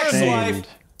is sex ashamed. life,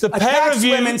 The pair attacks of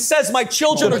you- women, says my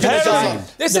children The are going to pair of die. you-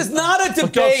 This is not a For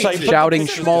God's debate. sake, Shouting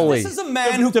This is- Shmuley. This is a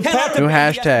man who The cannot pair- New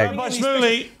debate the hashtag. Rabbi Rabbi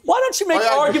Shmuley. Why don't you make Oh,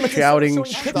 yeah, arguments shouting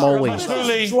instead of showing pictures? Shmuley. Why is Shmuley.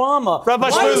 this drama? Rabbi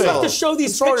Why do you Shmuley. have to show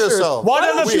these Control pictures? yourself. Why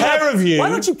don't the pair of you- Why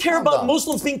don't you care about down.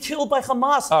 Muslims being killed by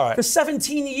Hamas All right. for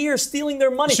 17 years, stealing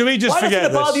their money? Should we just Why doesn't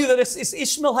forget it bother this? you that it's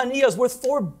Ishmael Haniyeh is worth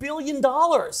 $4 billion?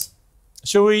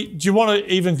 Shall we? Do you want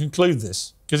to even conclude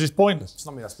this? Because it's pointless. It's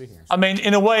not me that's speaking. I mean,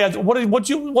 in a way, what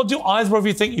do either of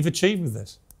you think you've achieved with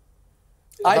this?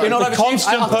 You know what I've achieved?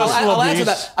 constant personal I'll answer abuse.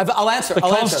 that. I'll answer. The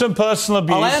constant personal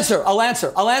abuse.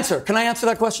 I'll answer. Can I answer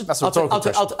that question? That's a rhetorical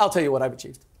question. I'll tell you what I've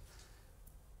achieved.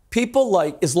 People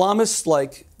like Islamists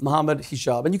like Mohammed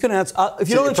Hijab, and you can answer. If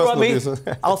you don't interrupt me,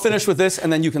 I'll finish with this,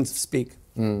 and then you can speak.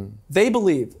 They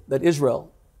believe that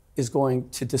Israel is going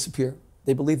to disappear.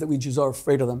 They believe that we Jews are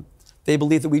afraid of them. They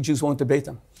believe that we Jews won't debate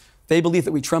them. They believe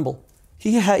that we tremble.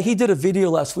 He did a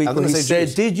video last week where he said,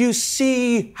 Jews. "Did you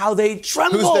see how they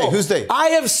tremble?" Who's they? I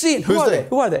have seen. Who are they?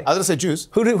 Who are they? I didn't say Jews.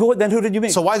 Who did you mean?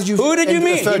 So why did you? Who did you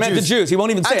mean? infer He meant the Jews. He won't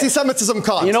even say it. Anti-Semitism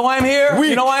can't. You know why I'm here? Weak.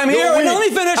 You know why I'm here? You're Let me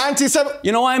weak. finish.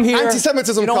 You know why I'm here?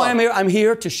 Anti-Semitism You know why can't. I'm here? I'm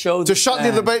here to show To shut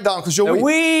the debate down because you're that weak.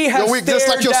 we have You're weak, just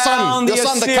like your stared son. down Your the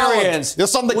son, the coward. Assyrians. Your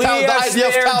son, the We coward. The have IDF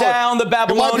stared coward. down the You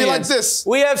Babylonians. might be like this.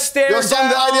 We have stared Your son,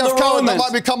 the down IDF the coward, that Romans.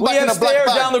 might be come back we in have a black stared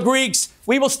bag. down the Greeks.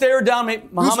 We will stare down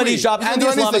Muhammad we? Hijab You and do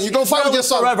the anything. Islamists. You go fight with your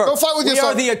son. Forever. Go fight with your We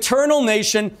are son. the eternal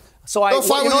nation. So Go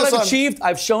fight you with know what your I've son. achieved?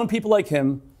 I've shown people like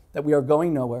him that we are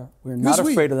going nowhere. We're not Who's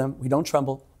we? afraid of them. We don't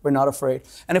tremble. We're not afraid.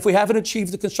 And if we haven't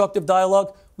achieved the constructive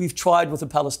dialogue, we've tried with the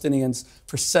Palestinians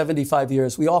for 75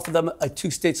 years. We offered them a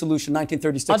two-state solution,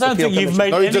 1936. I don't appeal think you've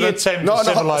commission. made any attempt to civilize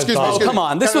excuse me, dialogue. excuse me. Come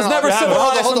on, this was No, never you haven't.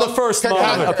 civilized Hold from on. the first Can you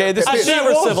moment. have it? Okay, this was Actually, never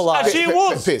it was. civilized. Actually, it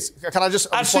was. Please, can I just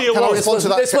Actually, it can I was. respond to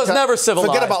that? This was never civilized.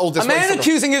 Forget about all this. A man racism.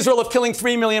 accusing Israel of killing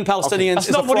 3 million Palestinians That's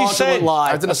is a not what he fraudulent said.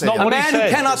 lie. I didn't say not that. A what he man who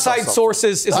said. cannot cite Stop.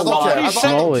 sources is a I don't care. liar. I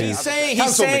don't care. He's saying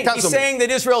Cancel me.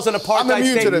 that Israel's an I'm apartheid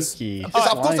immune to state. this. Key. Of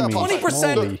course I'm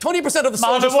Slimy. 20% of the Mohammed,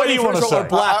 soldiers what do fighting you for want to Israel say? are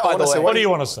black, by the way. What do you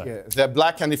want to say? Yeah, they're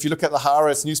black, and if you look at the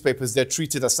Haaretz newspapers, they're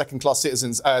treated as second-class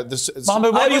citizens.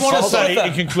 Mohammed, what do you want to Hold on. say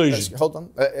in conclusion? Hold on.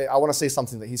 I want to say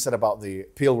something that he said about the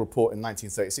Peel report in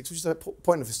 1936, which is a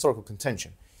point of historical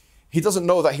contention. He doesn't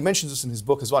know that. He mentions this in his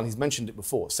book as well, and he's mentioned it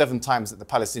before, 7 times that the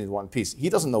Palestinians want peace. He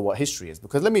doesn't know what history is,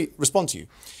 because let me respond to you.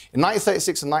 In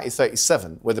 1936 and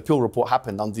 1937, where the Peel report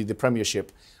happened under the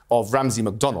premiership of Ramsay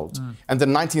MacDonald, and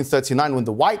then 1939, when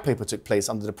the White Paper took place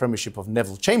under the premiership of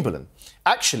Neville Chamberlain,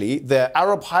 actually, the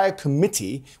Arab Higher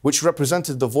Committee, which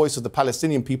represented the voice of the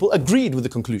Palestinian people, agreed with the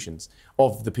conclusions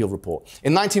of the Peel report.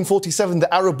 In 1947,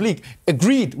 the Arab League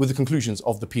agreed with the conclusions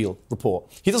of the Peel report.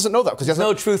 He doesn't know that because he has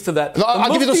No truth to that. No, I'll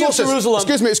give you the sources.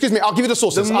 Excuse me. I'll give you the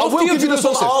sources. The I will Mufti of give you the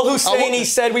Jerusalem, sources. al-Husseini,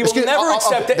 said we will never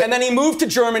accept it, and then he moved to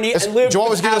Germany and lived do you want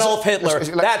me with to give you the- Adolf Hitler.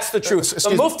 That's the truth. The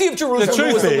me. Mufti of Jerusalem, truth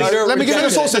who was the is- leader, Let me give you the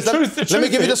rejected it. sources. Let me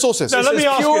give you the sources. No, This let me is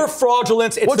ask pure you.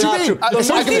 fraudulence. It's What do you not mean? true. The I'll give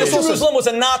Mufti you the of sources. Jerusalem was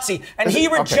a Nazi, and he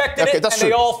rejected it, that's and they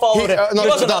true. all followed him. He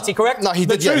was a Nazi, correct? No, he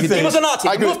did. Yeah, truth he is- was a Nazi.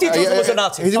 I The agree. Mufti of Jerusalem was a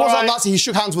Nazi. He wasn't All right. a Nazi. He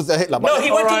shook hands with Hitler. No,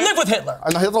 he went to Alright. live with Hitler. I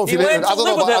don't know if He he lived. went I to don't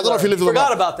live know. with I don't know if he Hitler. lived with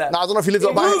Forgot him. about that. No, I don't know if he lived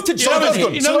He with him. moved to You know, Germany.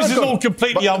 this, you know this is all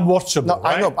completely unwatchable, No,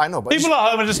 right? I know, but People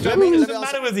at home are just going, what does it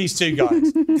matter with these two guys?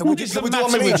 What is the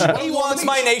matter with you? He wants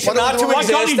my nation Why not to don't we- Why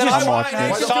can't you exist, and I just want try my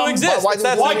and nation have to some- exist. why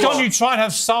That's Why the can't law. you try and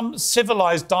have some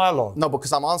civilized dialogue? No,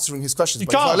 because I'm answering his questions. You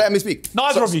but he's can't. not letting me speak.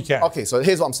 Neither of you can. Okay, so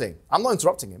here's what I'm saying. I'm not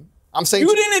interrupting him. I'm saying...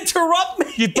 You didn't interrupt me.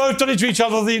 You've both done it to each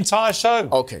other the entire show.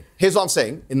 Okay, here's what I'm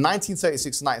saying. In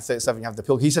 1936 to 1937, you have the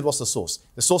pill. He said, what's the source?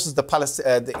 The source is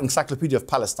the Encyclopedia of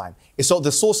Palestine. So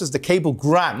the source is the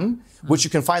cablegram, which you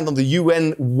can find on the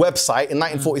UN website in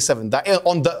 1947.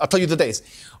 I'll tell you the days.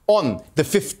 On the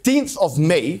 15th of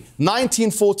May,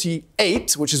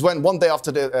 1948, which is one day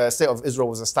after the State of Israel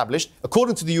was established,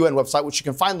 according to the UN website, which you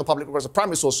can find on the public record as a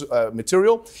primary source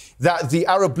material, that the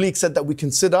Arab League said that we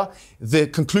consider the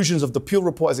conclusions of the Peel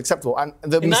report as acceptable. And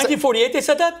in 1948, they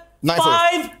said that?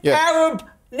 5 Arab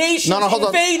nations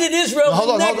invaded Israel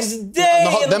the next day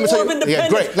in the War of Independence. Yeah,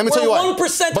 great. Let me tell you why.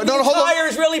 1% of the entire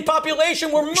Israeli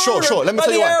population were murdered by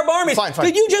the Arab armies. Fine.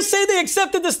 Did you just say they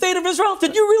accepted the state of Israel?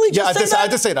 Did you really just say that? I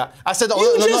did say that. I said that.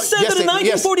 You just said that in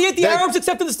 1948 the Arabs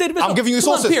accepted the state of Israel. I'm giving you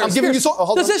sources.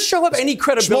 Does this show up any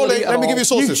credibility? Shmuley, let me give you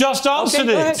sources. You just answered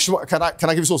it. Can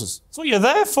I give you sources? That's what you're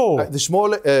there for. The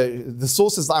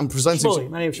sources that I'm presenting... Shmuley,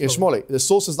 my name is Shmuley. The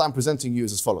sources that I'm presenting you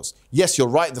is as follows. Yes, you're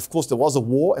right. Of course, there was a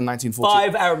war in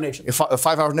 1940. 5 Arab nations.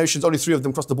 5 Arab nations, only 3 of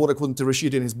them crossed the border, according to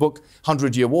Rashid in his book,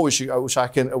 100-Year War, which I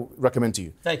can recommend to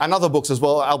you. And other books as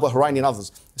well, Albert Horaini and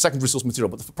others, secondary source material.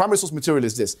 But the primary source material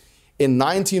is this. In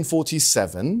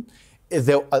 1947,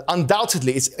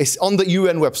 undoubtedly, it's on the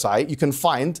UN website, you can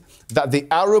find that the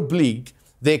Arab League,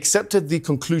 they accepted the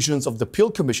conclusions of the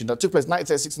Peel Commission that took place in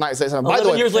 1936, 1937. By the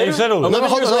way, years later? No,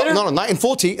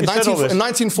 1940. In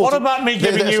 1940. What about me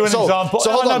giving you an example?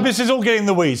 This is all getting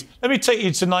the weeds. Let me take you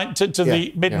to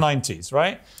the mid-90s,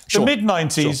 right? The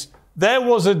mid-90s, there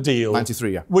was a deal,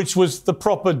 93, which was the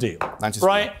proper deal, 93,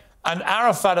 right? And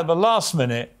Arafat at the last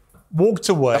minute walked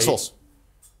away. That's false.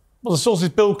 Well, the source is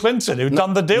Bill Clinton, who'd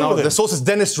done the deal with him. The source is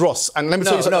Dennis Ross. And let me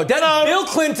tell you something. Bill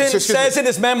Clinton says in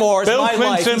his memoirs, Bill My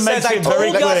Life, Clinton he makes says, it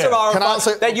very clear.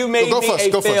 That you made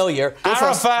me a failure.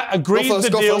 Arafat agreed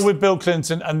the deal with Bill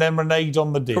Clinton and then reneged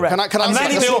on the deal. Can I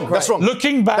answer? That's wrong.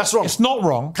 Looking back, that's wrong. It's not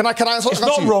wrong. Can I answer? It's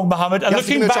not wrong, Mohammed. And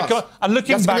looking back, you have to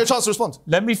give me a chance to respond.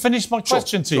 Let me finish my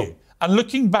question to you. And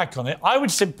looking back on it, I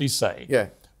would simply say,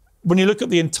 when you look at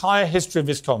the entire history of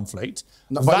this conflict,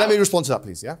 but let me respond to that,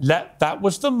 please. That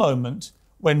was the moment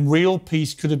when real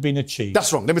peace could have been achieved.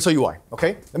 That's wrong. Let me tell you why,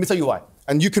 okay? Let me tell you why.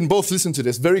 And you can both listen to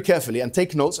this very carefully and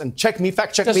take notes and check me,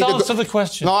 fact check me. Just answer the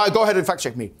question. No, go ahead and fact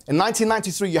check me. In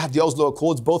 1993, you had the Oslo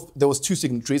Accords. There was 2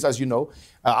 signatories, as you know,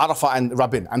 Arafat and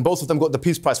Rabin. And both of them got the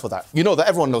Peace Prize for that. You know that.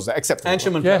 Everyone knows that, except... And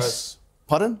Shimon Peres.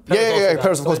 Pardon?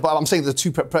 Peres, of course. But I'm saying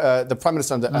the Prime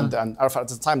Minister and Arafat at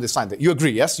the time they signed it. You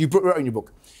agree, yes? You wrote in your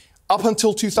book. Up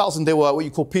until 2000, there were what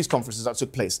you call peace conferences that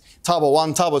took place. Taba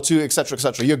 1, Taba 2, etc.,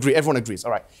 etc. You agree? Everyone agrees.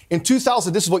 All right. In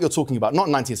 2000, this is what you're talking about, not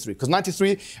 93. Because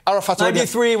 93, Arafat...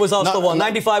 93 was Oslo 1.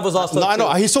 95 was Oslo 2. No, I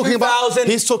know. He's talking about...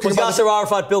 He's talking about Yasser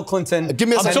Arafat, Bill Clinton. Give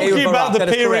me a second. I'm talking about the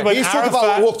period when He's talking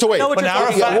about walked away. When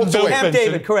Arafat and Bill Camp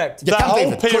David, correct. The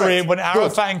whole period when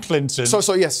Arafat and Clinton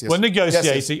yes. were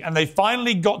negotiating and they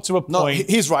finally got to a point... No,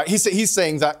 he's right. He's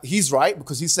saying that he's right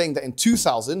because he's saying that in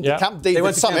 2000, the Camp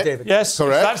David summit... Yes,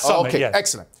 correct. That summit, okay,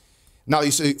 excellent. Now,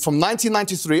 you see, from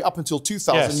 1993 up until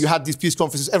 2000, you had these peace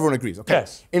conferences. Everyone agrees, okay?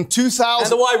 Yes. In 2000...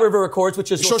 And the White River Accords,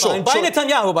 which is signed by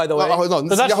Netanyahu, by the way. No,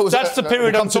 that's the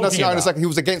period I'm talking about. In a second. He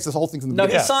was against this whole thing from the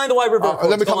beginning. No, he signed the White River Accords.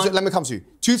 Let me come to you.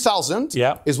 2000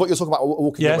 is what you're talking about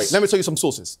walking away. Let me tell you some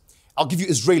sources. I'll give you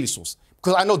Israeli source.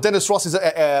 Because I know Dennis Ross is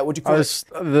what do you call it?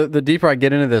 The deeper I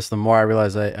get into this, the more I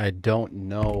realize I don't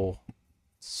know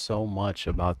so much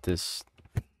about this.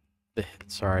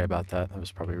 Sorry about that. That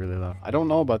was probably really loud. I don't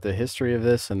know about the history of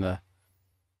this and the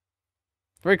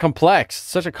very complex,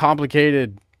 such a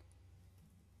complicated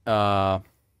topic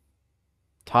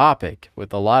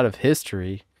with a lot of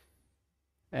history.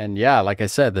 And yeah, like I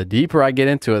said, the deeper I get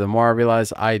into it, the more I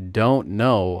realize I don't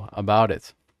know about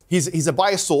it. He's a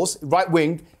biased source, right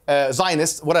wing,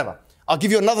 Zionist, whatever. I'll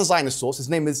give you another Zionist source. His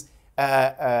name is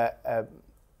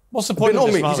what's the point of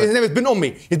this? His name is Ben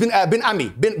Ummi. He's Ben Ami.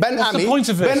 What's the point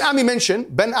of this?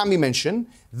 Ben Ami mentioned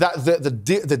that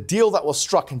the deal that was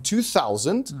struck in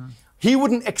 2000, he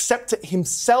wouldn't accept it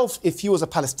himself if he was a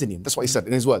Palestinian. That's what he said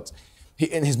in his words.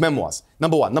 In his memoirs.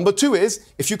 Number one. Number two is,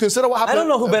 if you consider what happened... I don't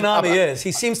know who Ben Ami is.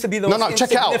 He seems to be the most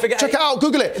check it out. Check it out.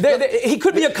 Google it. He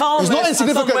could be a columnist. He's not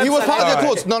insignificant. He was part of the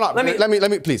Accords. No, let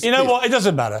me, please. You know what? It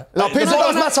doesn't matter. No, it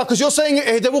doesn't matter, because you're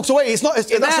saying they walked away. It's not...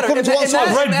 That's according to one source.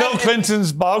 I've read Bill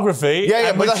Clinton's biography.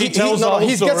 But he tells the whole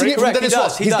he's getting it from Dennis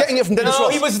Ross. He's getting it from Dennis Ross. No,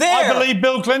 he was there. I believe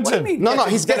Bill Clinton. No,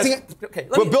 he's getting it... Okay,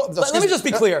 let me just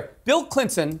be clear. Bill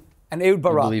Clinton and Ehud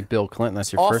Barak... I believe Bill Clinton,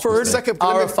 that's your first offered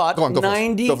Arafat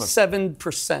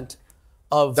 97%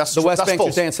 of the West Bank,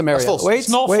 Judea, and Samaria. Wait.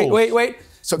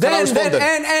 So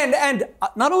and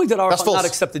not only did Arafat not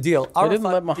accept the deal, Arafat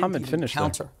didn't let Mohammed finish.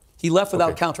 He left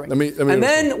without countering. Let me and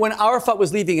then when Arafat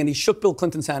was leaving and he shook Bill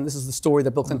Clinton's hand, this is the story that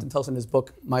Bill Clinton tells in his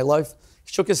book, My Life,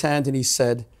 he shook his hand and he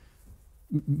said,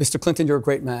 Mr. Clinton, you're a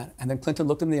great man. And then Clinton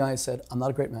looked him in the eye and said, I'm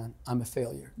not a great man. I'm a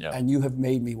failure. Yeah. And you have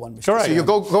made me one. Correct. So you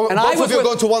go and both of you are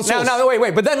going to one source. No,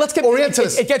 wait. But then let's get...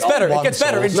 Orientalist. It gets better. It gets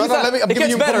better. I'm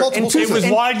giving you multiple sources. It was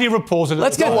widely reported.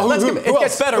 It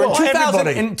gets better.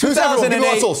 In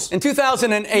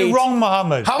 2008... You're wrong,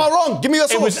 Mohammed. How am I wrong? Give me your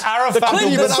source. It was Arafat. The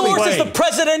Clinton source is the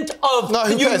president of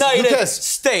the United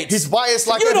States. He's biased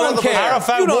like every other person.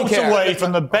 Arafat walked away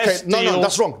from the best deal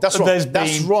that's wrong. That's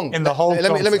wrong. In the whole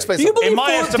Let me explain something. In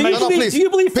my estimation... Do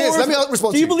you believe let me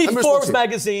respond. Do you believe Forbes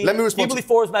magazine? Let me respond. Do you believe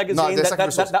Forbes magazine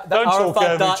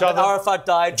that Arafat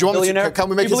died a billionaire? Can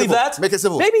we make it civil? That? Make it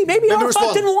civil. Maybe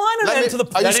Arafat didn't want an end to the...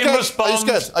 Are you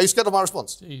scared? Are you scared of my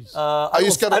response? Are you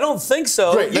scared? I don't think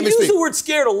so. Great, you use the word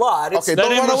scared a lot. Okay,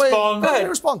 don't run away. Let me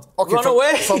respond. Okay, run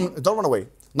away? Don't run away.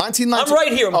 1990. I'm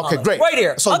right here, Mohammed. Okay, great. Right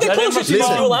here. So I'll get closer to you if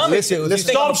you allow me to.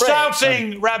 Stop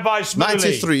shouting, Rabbi Shmuley.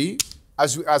 93.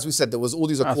 As we said, there was all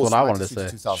these accords. That's what I wanted to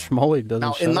say. Shmuley doesn't.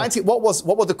 Now, in 90, what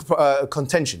were the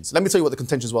contentions? Let me tell you what the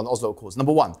contentions were on the Oslo Accords.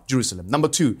 Number 1, Jerusalem. Number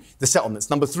 2, the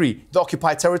settlements. Number 3, the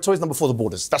occupied territories. Number 4, the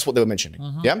borders. That's what they were mentioning.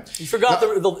 Yeah. You forgot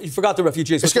the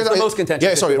refugees. Which is the most contentious.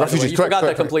 Yeah, sorry, refugees. You forgot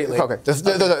that completely. Okay,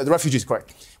 the refugees,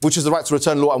 correct. Which is the right to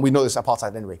return law, and we know this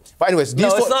apartheid anyway. But anyways,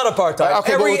 no, it's not apartheid.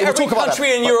 Okay, every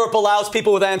country in Europe allows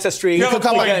people with ancestry. You have a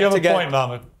point,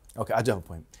 Mohammed. Okay, I do have a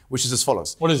point, which is as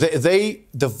follows. What is it? They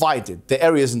divided the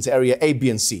areas into area A, B,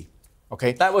 and C.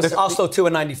 Okay? That was Oslo 2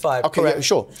 and 95. Okay, yeah,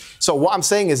 sure. So what I'm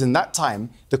saying is in that time,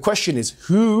 the question is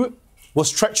who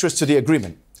was treacherous to the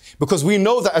agreement? Because we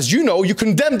know that, as you know, you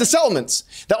condemned the settlements.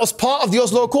 That was part of the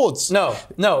Oslo Accords. No.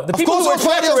 The people who were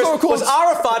treacherous was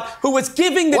Arafat, who was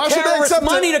giving the terrorists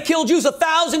money to kill Jews.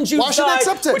 1,000 Jews died,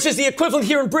 which is the equivalent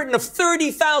here in Britain of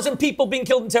 30,000 people being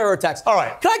killed in terror attacks. All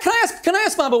right. Can I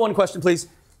ask Mohammed one question, please?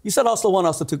 You said Oslo 1,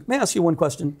 Oslo 2. May I ask you one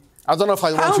question? I don't know if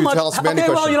I want you to answer any question.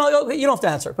 Okay, well, you don't have to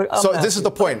answer. But so this is the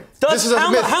point. This is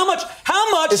a myth. How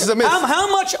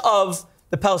much of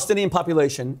the Palestinian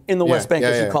population in the West Bank,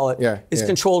 as you call it, is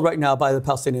controlled right now by the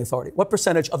Palestinian Authority? What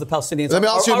percentage of the Palestinians are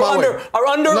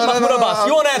under Mahmoud Abbas?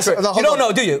 You won't answer it. You don't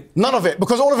know, do you? None of it,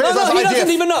 because all of it is IDF. He doesn't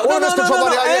even know. No.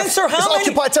 Answer how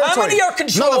many are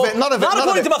controlled? None of it. Not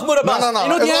according to Mahmoud Abbas. No. You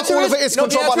know what the answer is? All of it is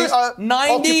controlled by the...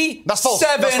 97%. That's false.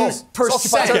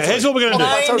 Okay, here's what we're going to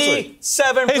do.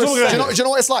 97%. Do you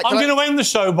know what it's like? I'm going to end the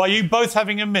show by you both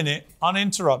having a minute,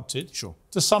 uninterrupted,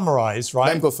 to summarise, right?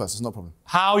 Let him go first, it's no problem.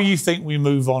 How you think we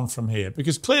move on from here?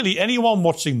 Because clearly anyone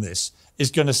watching this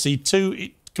is going to see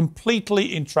two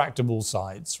completely intractable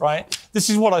sides, right? This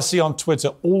is what I see on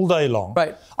Twitter all day long.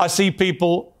 Right. I see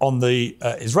people on the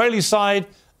Israeli side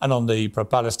and on the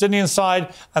pro-Palestinian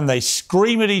side, and they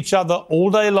scream at each other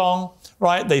all day long.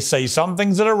 Right, they say some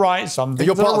things that are right, some things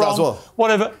that are wrong. As well.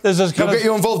 Whatever. There's a kind get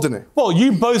you involved in it. Well,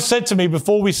 you both said to me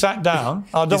before we sat down.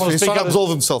 I don't want to speak out absolve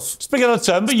himself. Speak out of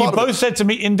turn, but you both said to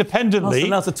me independently. So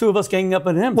now it's the two of us ganging up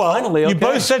on him. Well, finally, you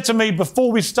both said to me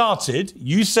before we started.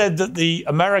 You said that the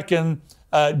American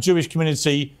Jewish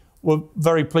community were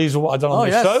very pleased with what I'd done on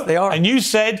this show. They are. And you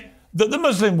said that the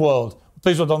Muslim world.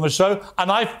 Please well done the show.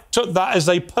 And I took that as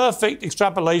a perfect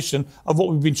extrapolation of what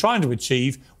we've been trying to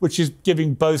achieve, which is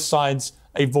giving both sides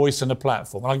a voice and a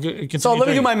platform. And so let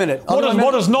me do my minute.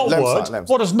 What has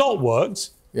not worked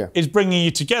is bringing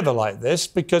you together like this,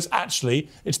 because actually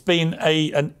it's been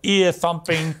an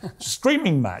ear-thumping,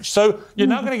 screaming match. So you're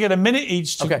now going to get a minute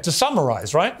each to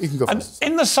summarise, right? You can go first.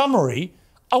 In the summary,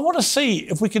 I want to see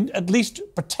if we can at least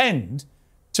pretend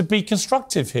to be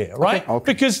constructive here, right?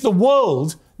 Okay. Because the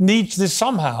world needs this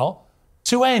somehow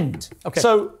to end. Okay.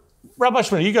 So, Rabbi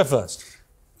Shmuley, you go first.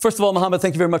 First of all, Mohammed,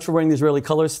 thank you very much for wearing the Israeli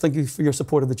colors. Thank you for your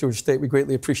support of the Jewish state. We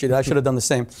greatly appreciate it. I should have done the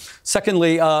same.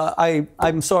 Secondly,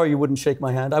 I'm sorry you wouldn't shake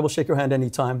my hand. I will shake your hand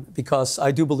anytime, because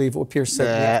I do believe what Pierce said,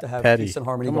 we have to have peace and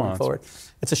harmony going forward.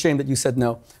 It's a shame that you said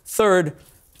no. Third,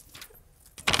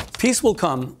 peace will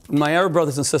come when my Arab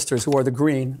brothers and sisters who are the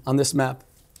green on this map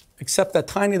accept that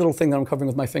tiny little thing that I'm covering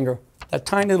with my finger, that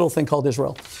tiny little thing called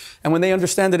Israel. And when they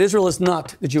understand that Israel is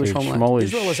not the Jewish homeland,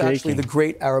 Israel is actually the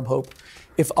great Arab hope.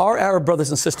 If our Arab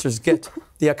brothers and sisters get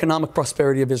the economic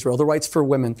prosperity of Israel, the rights for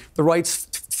women, the rights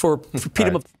for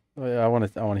freedom of... I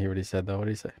want to hear what he said, though. What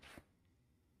did he say?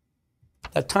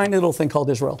 That tiny little thing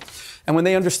called Israel. And when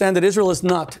they understand that Israel is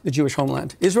not the Jewish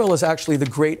homeland, Israel is actually the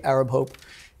great Arab hope.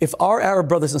 If our Arab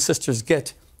brothers and sisters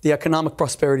get the economic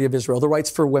prosperity of Israel, the rights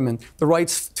for women, the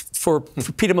rights for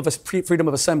freedom of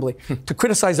assembly, to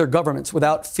criticize their governments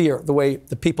without fear, the way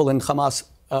the people in Hamas,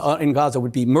 in Gaza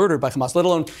would be murdered by Hamas, let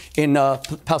alone in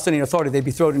Palestinian Authority, they'd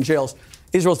be thrown in jails.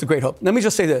 Israel's the great hope. Let me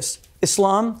just say this.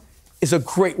 Islam is a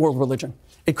great world religion.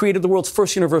 It created the world's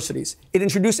first universities. It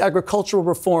introduced agricultural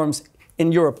reforms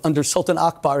in Europe under Sultan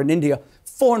Akbar in India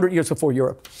 400 years before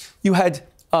Europe. You had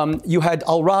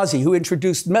Al-Razi, who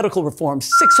introduced medical reforms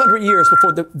 600 years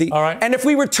before the All right. And if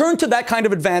we return to that kind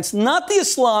of advance, not the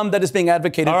Islam that is being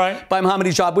advocated by Mohammed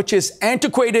Hijab, which is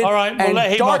antiquated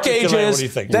and dark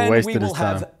ages, then we will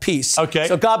have peace. Okay.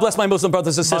 So God bless my Muslim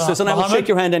brothers and sisters, and I will shake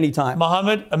your hand anytime.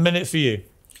 Mohammed, a minute for you.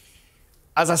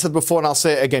 As I said before, and I'll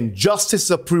say it again, justice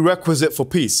is a prerequisite for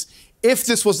peace. If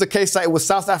this was the case that it was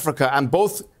South Africa and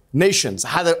both nations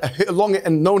had a long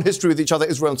and known history with each other,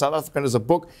 Israel and South Africa, and there's a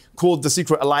book called The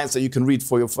Secret Alliance that you can read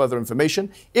for your further information.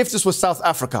 If this was South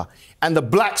Africa and the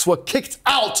blacks were kicked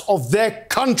out of their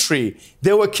country,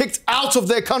 they were kicked out of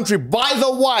their country by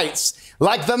the whites,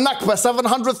 like the Nakba,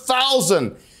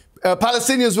 700,000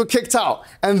 Palestinians were kicked out,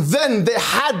 and then they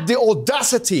had the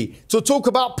audacity to talk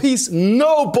about peace,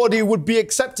 nobody would be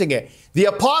accepting it. The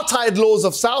apartheid laws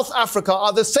of South Africa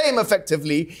are the same,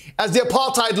 effectively, as the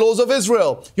apartheid laws of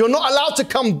Israel. You're not allowed to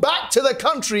come back to the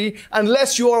country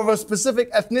unless you are of a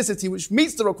specific ethnicity which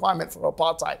meets the requirement for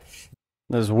apartheid.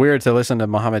 It was weird to listen to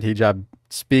Mohammed Hijab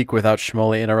speak without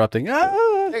Shmuley interrupting.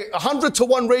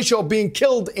 100-to-1 ratio of being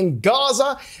killed in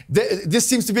Gaza. This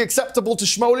seems to be acceptable to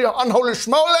Shmuley, or unholy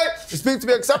Shmuley. It seems to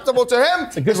be acceptable to him.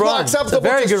 It's a good rhyme. Not acceptable. It's a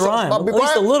very good rhyme. At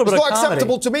least a little bit of comedy. It's not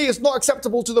acceptable to me. It's not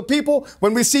acceptable to the people.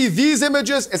 When we see these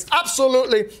images, it's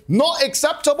absolutely not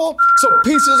acceptable. So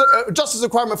peace is justice is a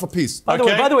requirement for peace. By the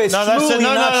way, it's Shmuley,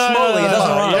 not Shmuley. It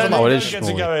doesn't rhyme. Oh, it is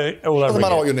Shmuley. Doesn't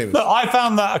matter what your name is. Look, I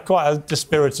found that quite a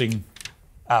dispiriting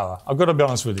hour. I've got to be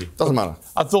honest with you. Doesn't matter.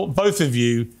 I thought both of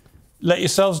you let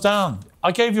yourselves down.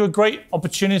 I gave you a great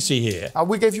opportunity here.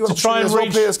 We gave you an to try and opportunity as well,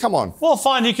 reach. players. Come on. Well,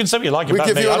 fine. You can say what you like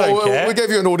about me. I don't care. We gave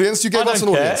you an audience. You gave us an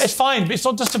audience. It's fine. But it's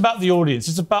not just about the audience.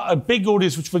 It's about a big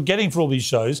audience, which we're getting for all these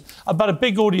shows. About a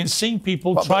big audience seeing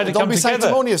people try to come together. Don't be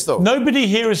sanctimonious, though. Nobody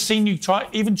here has seen you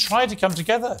even try to come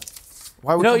together.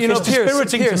 Why would it's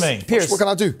dispiriting to me. Pierce, what can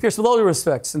I do? Pierce, with all due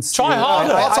respect, since try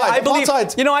harder. I believe.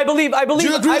 Do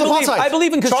you agree with apartheid? I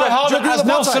believe in try harder, as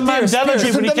Nelson Mandela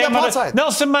did when he came out.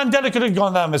 Nelson Mandela could have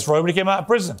gone down this road when he came out of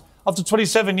prison after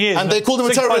 27 years. And they called him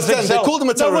a terrorist then. They called him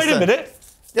a terrorist. No, wait a minute.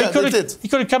 Yeah, they did. He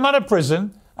could have come out of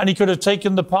prison and he could have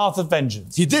taken the path of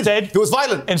vengeance. He did. He was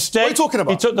violent. Instead, what are you talking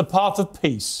about? He took the path of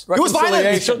peace. He was violent.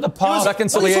 He took the path of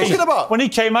reconciliation. What are you talking about? When he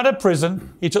came out of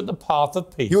prison, he took the path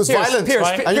of peace. He was violent.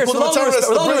 And you called him a terrorist.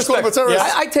 The British called him a terrorist.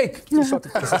 I take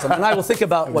constructive criticism, and I will think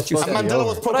about what you said. Mandela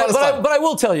was pro-Palestine. But I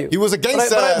will tell you. He was against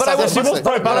But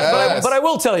I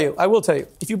will tell you.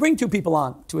 If you bring two people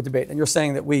on to a debate, and you're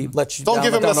saying that we let you don't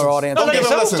give him lessons. our audience. Don't give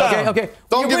him lessons. Okay.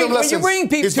 Don't give him lessons. When you bring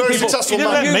people, he's a very successful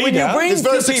man. When you bring he's a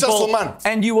very two successful people, man.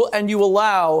 and you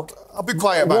allow I'll be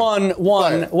quiet, man.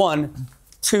 One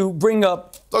to bring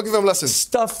up don't give him lessons.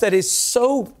 Stuff that is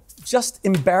so just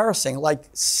embarrassing, like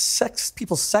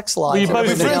people's sex lives. No,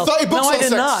 I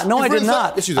did not. No, I did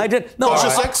not. I did. No,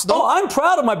 sex? No? I'm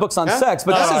proud of my books on sex,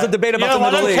 but this is a debate about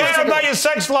the Middle East. I don't care about your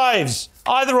sex lives,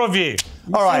 either of you.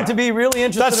 All right. Seem to be really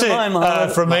interested in mine.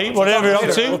 That's it from me. Whatever you're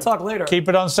up to. We'll talk later. Keep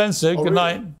it uncensored. Good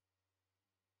night.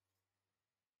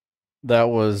 That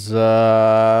was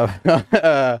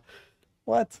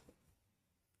what?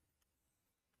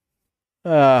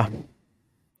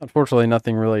 Unfortunately,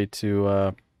 nothing really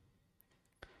to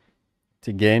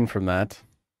gain from that.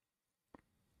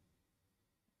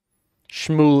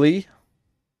 Shmuley.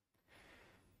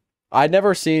 I'd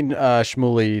never seen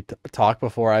Shmuley talk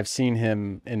before. I've seen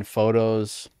him in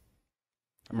photos.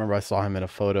 I remember I saw him in a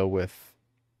photo with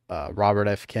Robert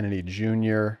F. Kennedy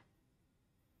Jr.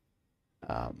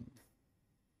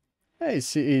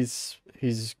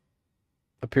 He's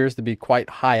appears to be quite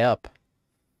high up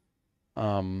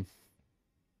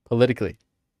politically.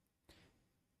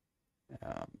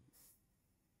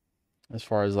 As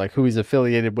far as like who he's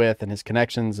affiliated with and his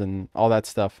connections and all that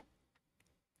stuff.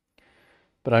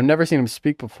 But I've never seen him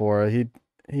speak before.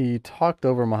 He talked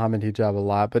over Mohammed Hijab a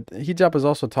lot, but Hijab was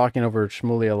also talking over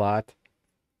Shmuley a lot.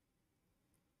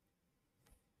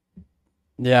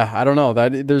 Yeah, I don't know.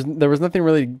 There was nothing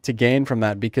really to gain from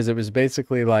that, because it was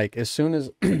basically like as soon as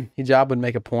Hijab would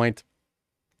make a point,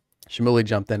 Shmuley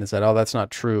jumped in and said, "Oh, that's not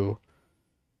true,"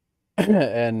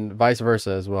 and vice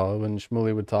versa as well. When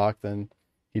Shmuley would talk, then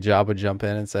Hijab would jump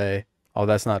in and say, "Oh,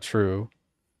 that's not true,"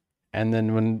 and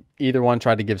then when either one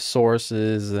tried to give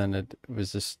sources, and it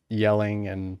was just yelling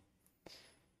and,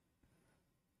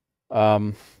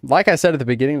 like I said at the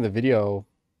beginning of the video,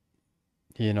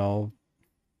 you know.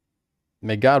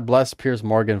 May God bless Piers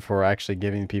Morgan for actually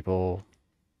giving people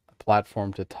a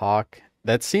platform to talk.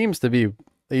 That seems to be,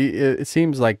 it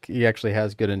seems like he actually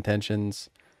has good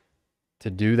intentions to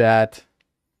do that.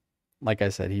 like I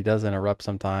said, he does interrupt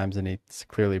sometimes and he's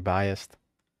clearly biased.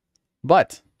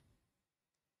 But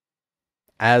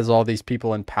as all these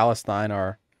people in Palestine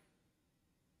are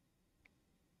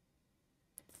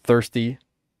thirsty,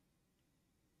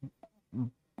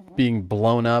 being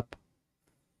blown up,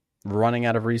 running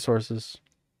out of resources,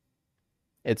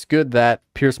 it's good that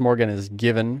Piers Morgan is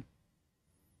given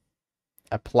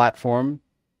a platform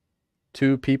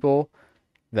to people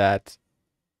that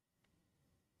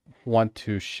want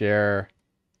to share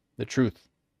the truth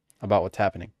about what's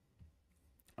happening.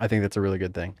 I think that's a really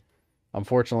good thing.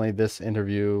 Unfortunately, this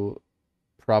interview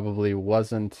probably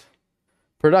wasn't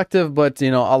productive, but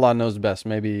you know, Allah knows best.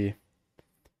 Maybe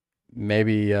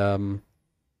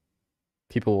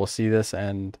people will see this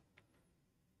and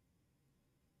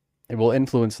it will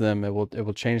influence them. It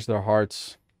will change their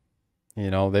hearts.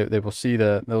 You know, they will see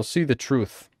the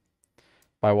truth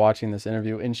by watching this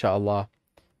interview, inshallah.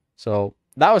 So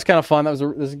that was kind of fun. This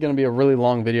is going to be a really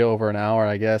long video, over an hour,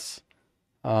 I guess.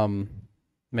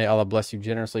 May Allah bless you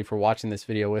generously for watching this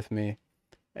video with me.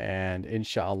 And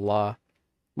inshallah,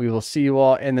 we will see you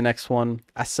all in the next one.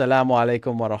 Assalamu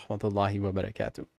alaikum wa rahmatullahi wa barakatuh.